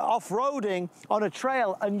 off-roading on a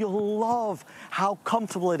trail, and you'll love how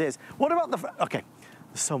comfortable it is. What about the, okay,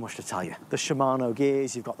 there's so much to tell you. The Shimano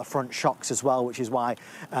gears, you've got the front shocks as well, which is why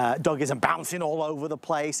Doug isn't bouncing all over the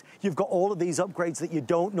place. You've got all of these upgrades that you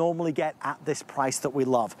don't normally get at this price that we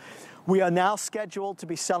love. We are now scheduled to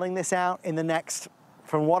be selling this out in the next,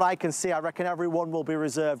 from what I can see, I reckon everyone will be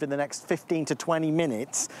reserved in the next 15 to 20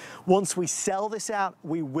 minutes. Once we sell this out,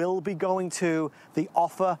 we will be going to the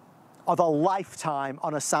offer of a lifetime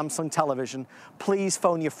on a Samsung television. Please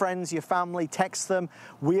phone your friends, your family, text them.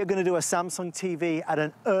 We are going to do a Samsung TV at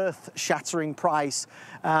an earth-shattering price.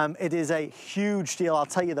 It is a huge deal. I'll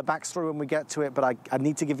tell you the backstory when we get to it, but I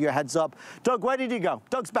need to give you a heads up. Doug, where did you go?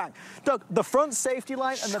 Doug's back. Doug, the front safety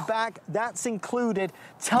light and the back, that's included.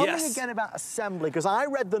 Tell me again about assembly, because I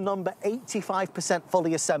read the number 85%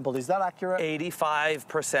 fully assembled. Is that accurate?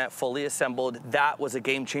 85% fully assembled. That was a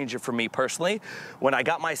game changer for me personally. When I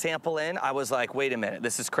got my sample in, I was like, wait a minute,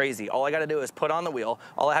 this is crazy. All I got to do is put on the wheel.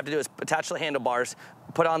 All I have to do is attach the handlebars,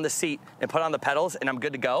 put on the seat, and put on the pedals, and I'm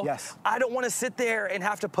good to go. Yes. I don't want to sit there and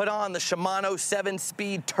have to put on the Shimano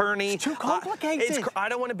 7-speed tourney. It's too complicated. I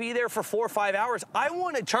don't want to be there for 4 or 5 hours. I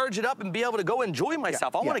want to charge it up and be able to go enjoy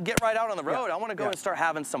myself. I want to get right out on the road. I want to go and start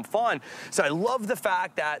having some fun. So I love the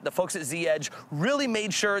fact that the folks at Z Edge really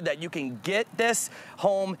made sure that you can get this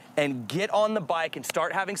home and get on the bike and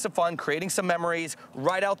start having some fun, creating some memories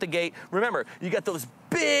right out the gate. Remember, you got those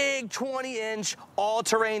big 20-inch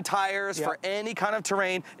all-terrain tires for any kind of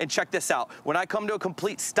terrain. And check this out. When I come to a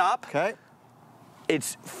complete stop,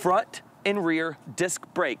 it's front and rear disc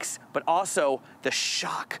brakes, but also the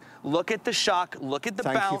shock. Look at the shock. Look at the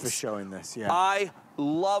bounce. Thank you for showing this. Yeah. I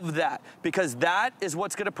love that, because that is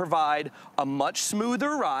what's going to provide a much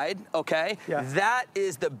smoother ride, okay? Yeah. That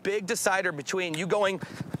is the big decider between you going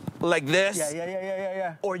like this,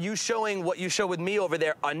 yeah. or you showing what you show with me over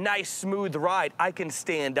there, a nice smooth ride. I can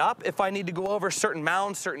stand up if I need to go over certain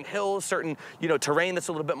mounds, certain hills, certain, you know, terrain that's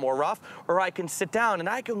a little bit more rough, or I can sit down and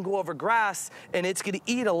I can go over grass, and it's going to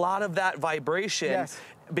eat a lot of that vibration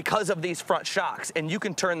because of these front shocks. And you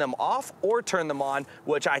can turn them off or turn them on,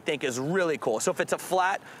 which I think is really cool. So if it's a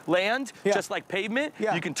flat land, just like pavement,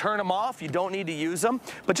 you can turn them off. You don't need to use them.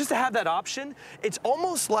 But just to have that option, it's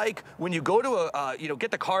almost like when you go to a, you know, get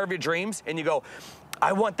the car of your dreams and you go,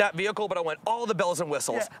 I want that vehicle, but I want all the bells and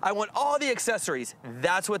whistles. I want all the accessories.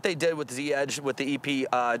 That's what they did with the Z Edge, with the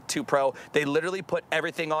EP2 Pro. They literally put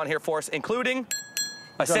everything on here for us, including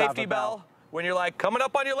a safety bell. When you're like, coming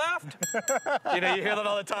up on your left. You know, you hear that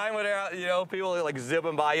all the time when, you know, people are like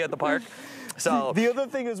zipping by you at the park. So the other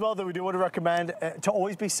thing as well that we do want to recommend to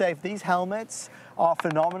always be safe, these helmets are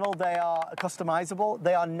phenomenal. They are customizable.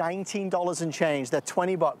 They are $19 and change. They're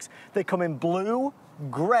 20 bucks. They come in blue,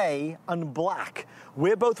 gray, and black.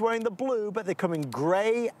 We're both wearing the blue, but they come in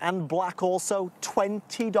gray and black also.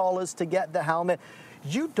 $20 to get the helmet.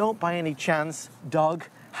 You don't by any chance, Doug,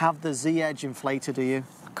 have the Z-Edge inflator, do you?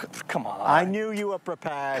 Come on. I knew you were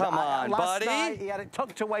prepared. Come on, last buddy. Night, he had it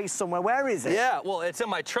tucked away somewhere. Where is it? Yeah, well, it's in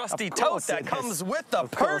my trusty tote that comes with the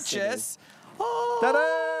purchase. Oh.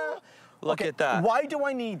 Ta-da! Look at that. Why do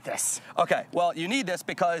I need this? Okay, well, you need this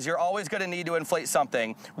because you're always going to need to inflate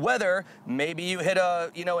something. Whether maybe you hit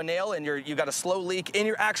a nail and you got a slow leak in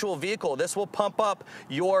your actual vehicle. This will pump up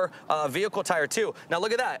your vehicle tire too. Now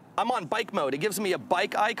look at that. I'm on bike mode. It gives me a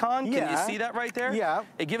bike icon. Can you see that right there? Yeah.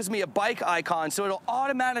 It gives me a bike icon, so it'll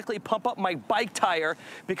automatically pump up my bike tire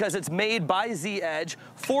because it's made by Z-Edge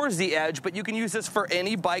for Z-Edge, but you can use this for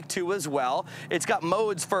any bike too as well. It's got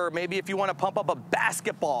modes for maybe if you want to pump up a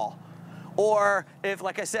basketball. Or if,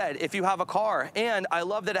 like I said, if you have a car. And I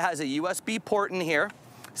love that it has a USB port in here.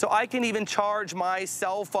 So I can even charge my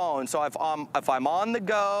cell phone. So if I'm on the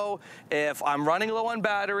go, if I'm running low on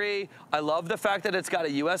battery, I love the fact that it's got a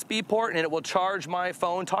USB port and it will charge my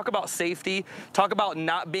phone. Talk about safety. Talk about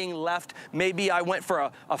not being left. Maybe I went for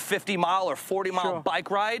a 50-mile or 40-mile bike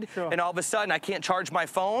ride, and all of a sudden I can't charge my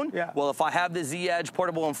phone. Well, if I have the Z-Edge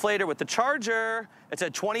portable inflator with the charger, it's a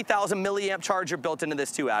 20,000 milliamp charger built into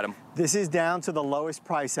this too, Adam. This is down to the lowest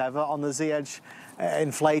price ever on the Z-Edge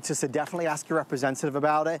inflator, so definitely ask your representative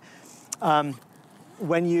about it.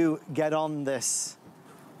 When you get on this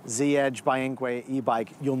Z-Edge by Ingwe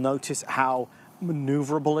e-bike, you'll notice how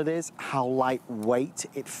maneuverable it is, how lightweight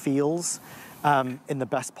it feels in the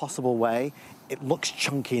best possible way. It looks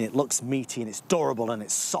chunky and it looks meaty and it's durable and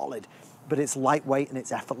it's solid, but it's lightweight and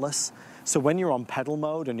it's effortless. So when you're on pedal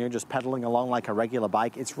mode and you're just pedaling along like a regular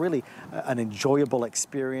bike, it's really an enjoyable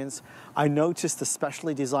experience. I noticed the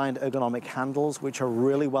specially designed ergonomic handles, which are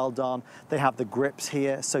really well done. They have the grips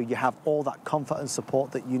here, so you have all that comfort and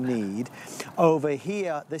support that you need. Over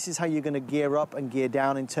here, this is how you're going to gear up and gear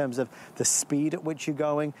down in terms of the speed at which you're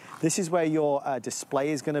going. This is where your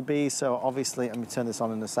display is going to be. So obviously, let me turn this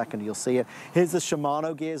on in a second, you'll see it. Here's the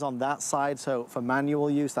Shimano gears on that side, so for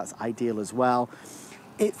manual use, that's ideal as well.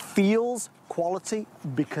 It feels quality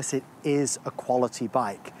because it is a quality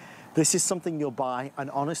bike. This is something you'll buy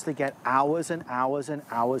and honestly get hours and hours and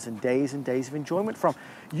hours and days of enjoyment from.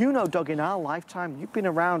 You know, Doug, in our lifetime, you've been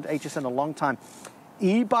around HSN a long time.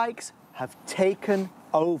 E-bikes have taken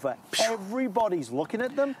over. Everybody's looking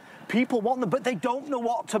at them. People want them, but they don't know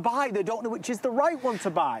what to buy. They don't know which is the right one to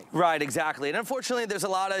buy. Right, exactly. And unfortunately, there's a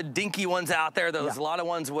lot of dinky ones out there. There's a lot of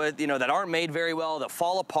ones with, that aren't made very well, that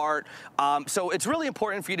fall apart. So it's really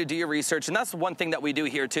important for you to do your research. And that's one thing that we do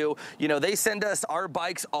here too. They send us our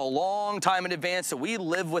bikes a long time in advance. So we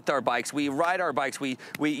live with our bikes. We ride our bikes. We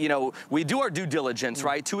do our due diligence,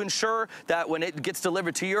 right? To ensure that when it gets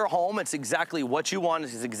delivered to your home, it's exactly what you want.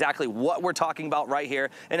 It's exactly what we're talking about right here.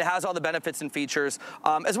 And it has all the benefits and features,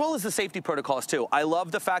 as well as the safety protocols too. I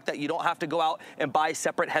love the fact that you don't have to go out and buy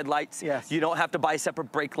separate headlights. You don't have to buy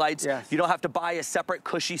separate brake lights. You don't have to buy a separate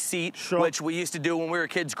cushy seat, which we used to do when we were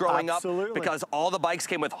kids growing up, because all the bikes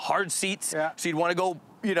came with hard seats. So you'd want to go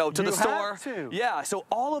to the store. Yeah, so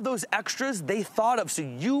all of those extras they thought of so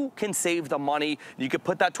you can save the money. You could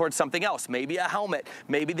put that towards something else, maybe a helmet,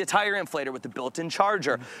 maybe the tire inflator with the built-in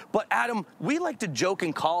charger. But Adam, we like to joke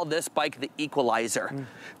and call this bike the equalizer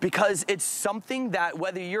because it's something that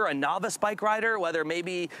whether you're a novice bike rider, whether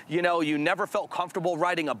maybe you never felt comfortable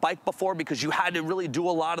riding a bike before because you had to really do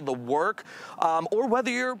a lot of the work, or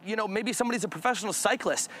whether you're maybe somebody's a professional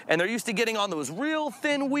cyclist and they're used to getting on those real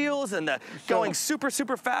thin wheels and going super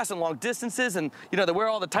fast and long distances, and they wear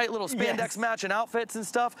all the tight little spandex matching outfits and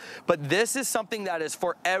stuff. But this is something that is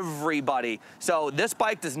for everybody. So this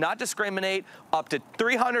bike does not discriminate, up to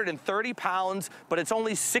 330 pounds, but it's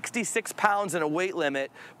only 66 pounds in a weight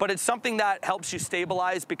limit. But it's something that helps you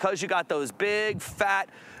stabilize because you got those big, fat,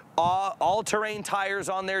 all-terrain tires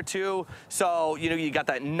on there too. So, you got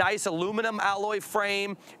that nice aluminum alloy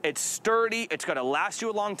frame. It's sturdy. It's going to last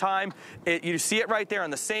you a long time. You see it right there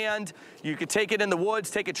on the sand. You could take it in the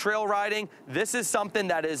woods, take it trail riding. This is something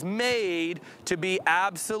that is made to be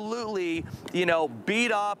absolutely,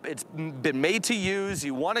 beat up. It's been made to use.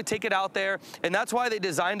 You want to take it out there, and that's why they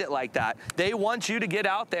designed it like that. They want you to get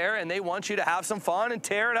out there, and they want you to have some fun and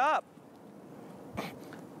tear it up.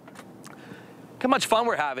 Look how much fun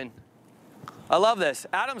we're having. I love this.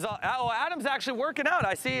 Adam's actually working out.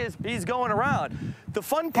 I see he's going around. The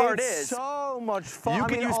fun part is so much fun. You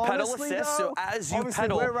can use pedal assist, so as you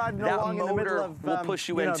pedal, that motor will push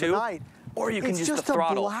you into. or you can use the It's just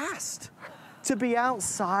throttle. a blast to be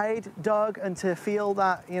outside, Doug, and to feel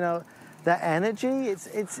that, you know, that energy.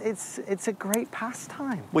 It's a great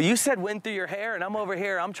pastime. Well, you said wind through your hair, and I'm over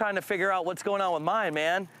here. I'm trying to figure out what's going on with mine,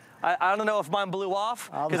 man. I don't know if mine blew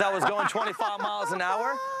off because I was going 25 miles an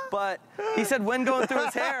hour, but he said wind going through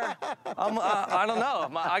his hair. I don't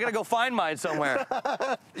know. I got to go find mine somewhere.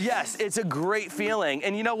 Yes, it's a great feeling.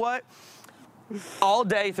 And you know what? All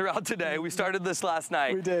day throughout today, we started this last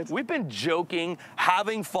night. We did. We've been joking,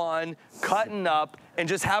 having fun, cutting up, and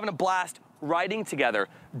just having a blast riding together.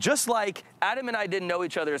 Just like Adam and I didn't know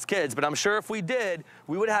each other as kids, but I'm sure if we did,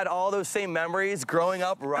 we would have had all those same memories growing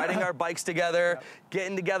up, riding our bikes together,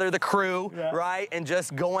 getting together the crew, right? And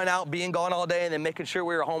just going out, being gone all day, and then making sure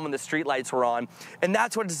we were home when the street lights were on. And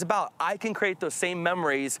that's what it's about. I can create those same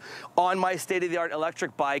memories on my state-of-the-art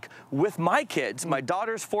electric bike with my kids. My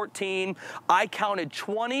daughter's 14. I counted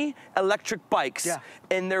 20 electric bikes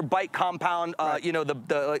in their bike compound, you know,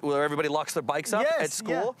 where everybody locks their bikes up at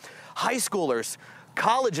school. High schoolers,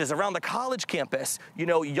 colleges around the college campus, you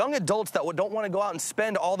know, young adults that don't want to go out and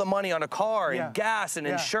spend all the money on a car and gas and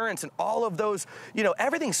insurance and all of those, you know,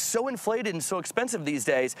 everything's so inflated and so expensive these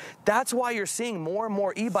days. That's why you're seeing more and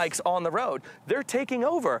more e-bikes on the road. They're taking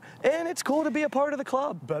over, and it's cool to be a part of the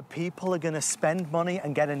club. But people are going to spend money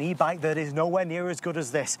and get an e-bike that is nowhere near as good as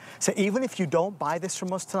this. So even if you don't buy this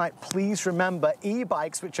from us tonight, please remember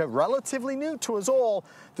e-bikes, which are relatively new to us all,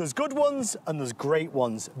 there's good ones and there's great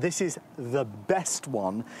ones. This is the best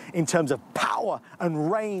one in terms of power and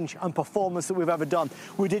range and performance that we've ever done.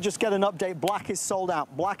 We did just get an update. Black is sold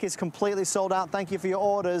out. Black is completely sold out. Thank you for your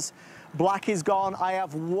orders. Black is gone. I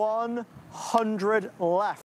have 100 left.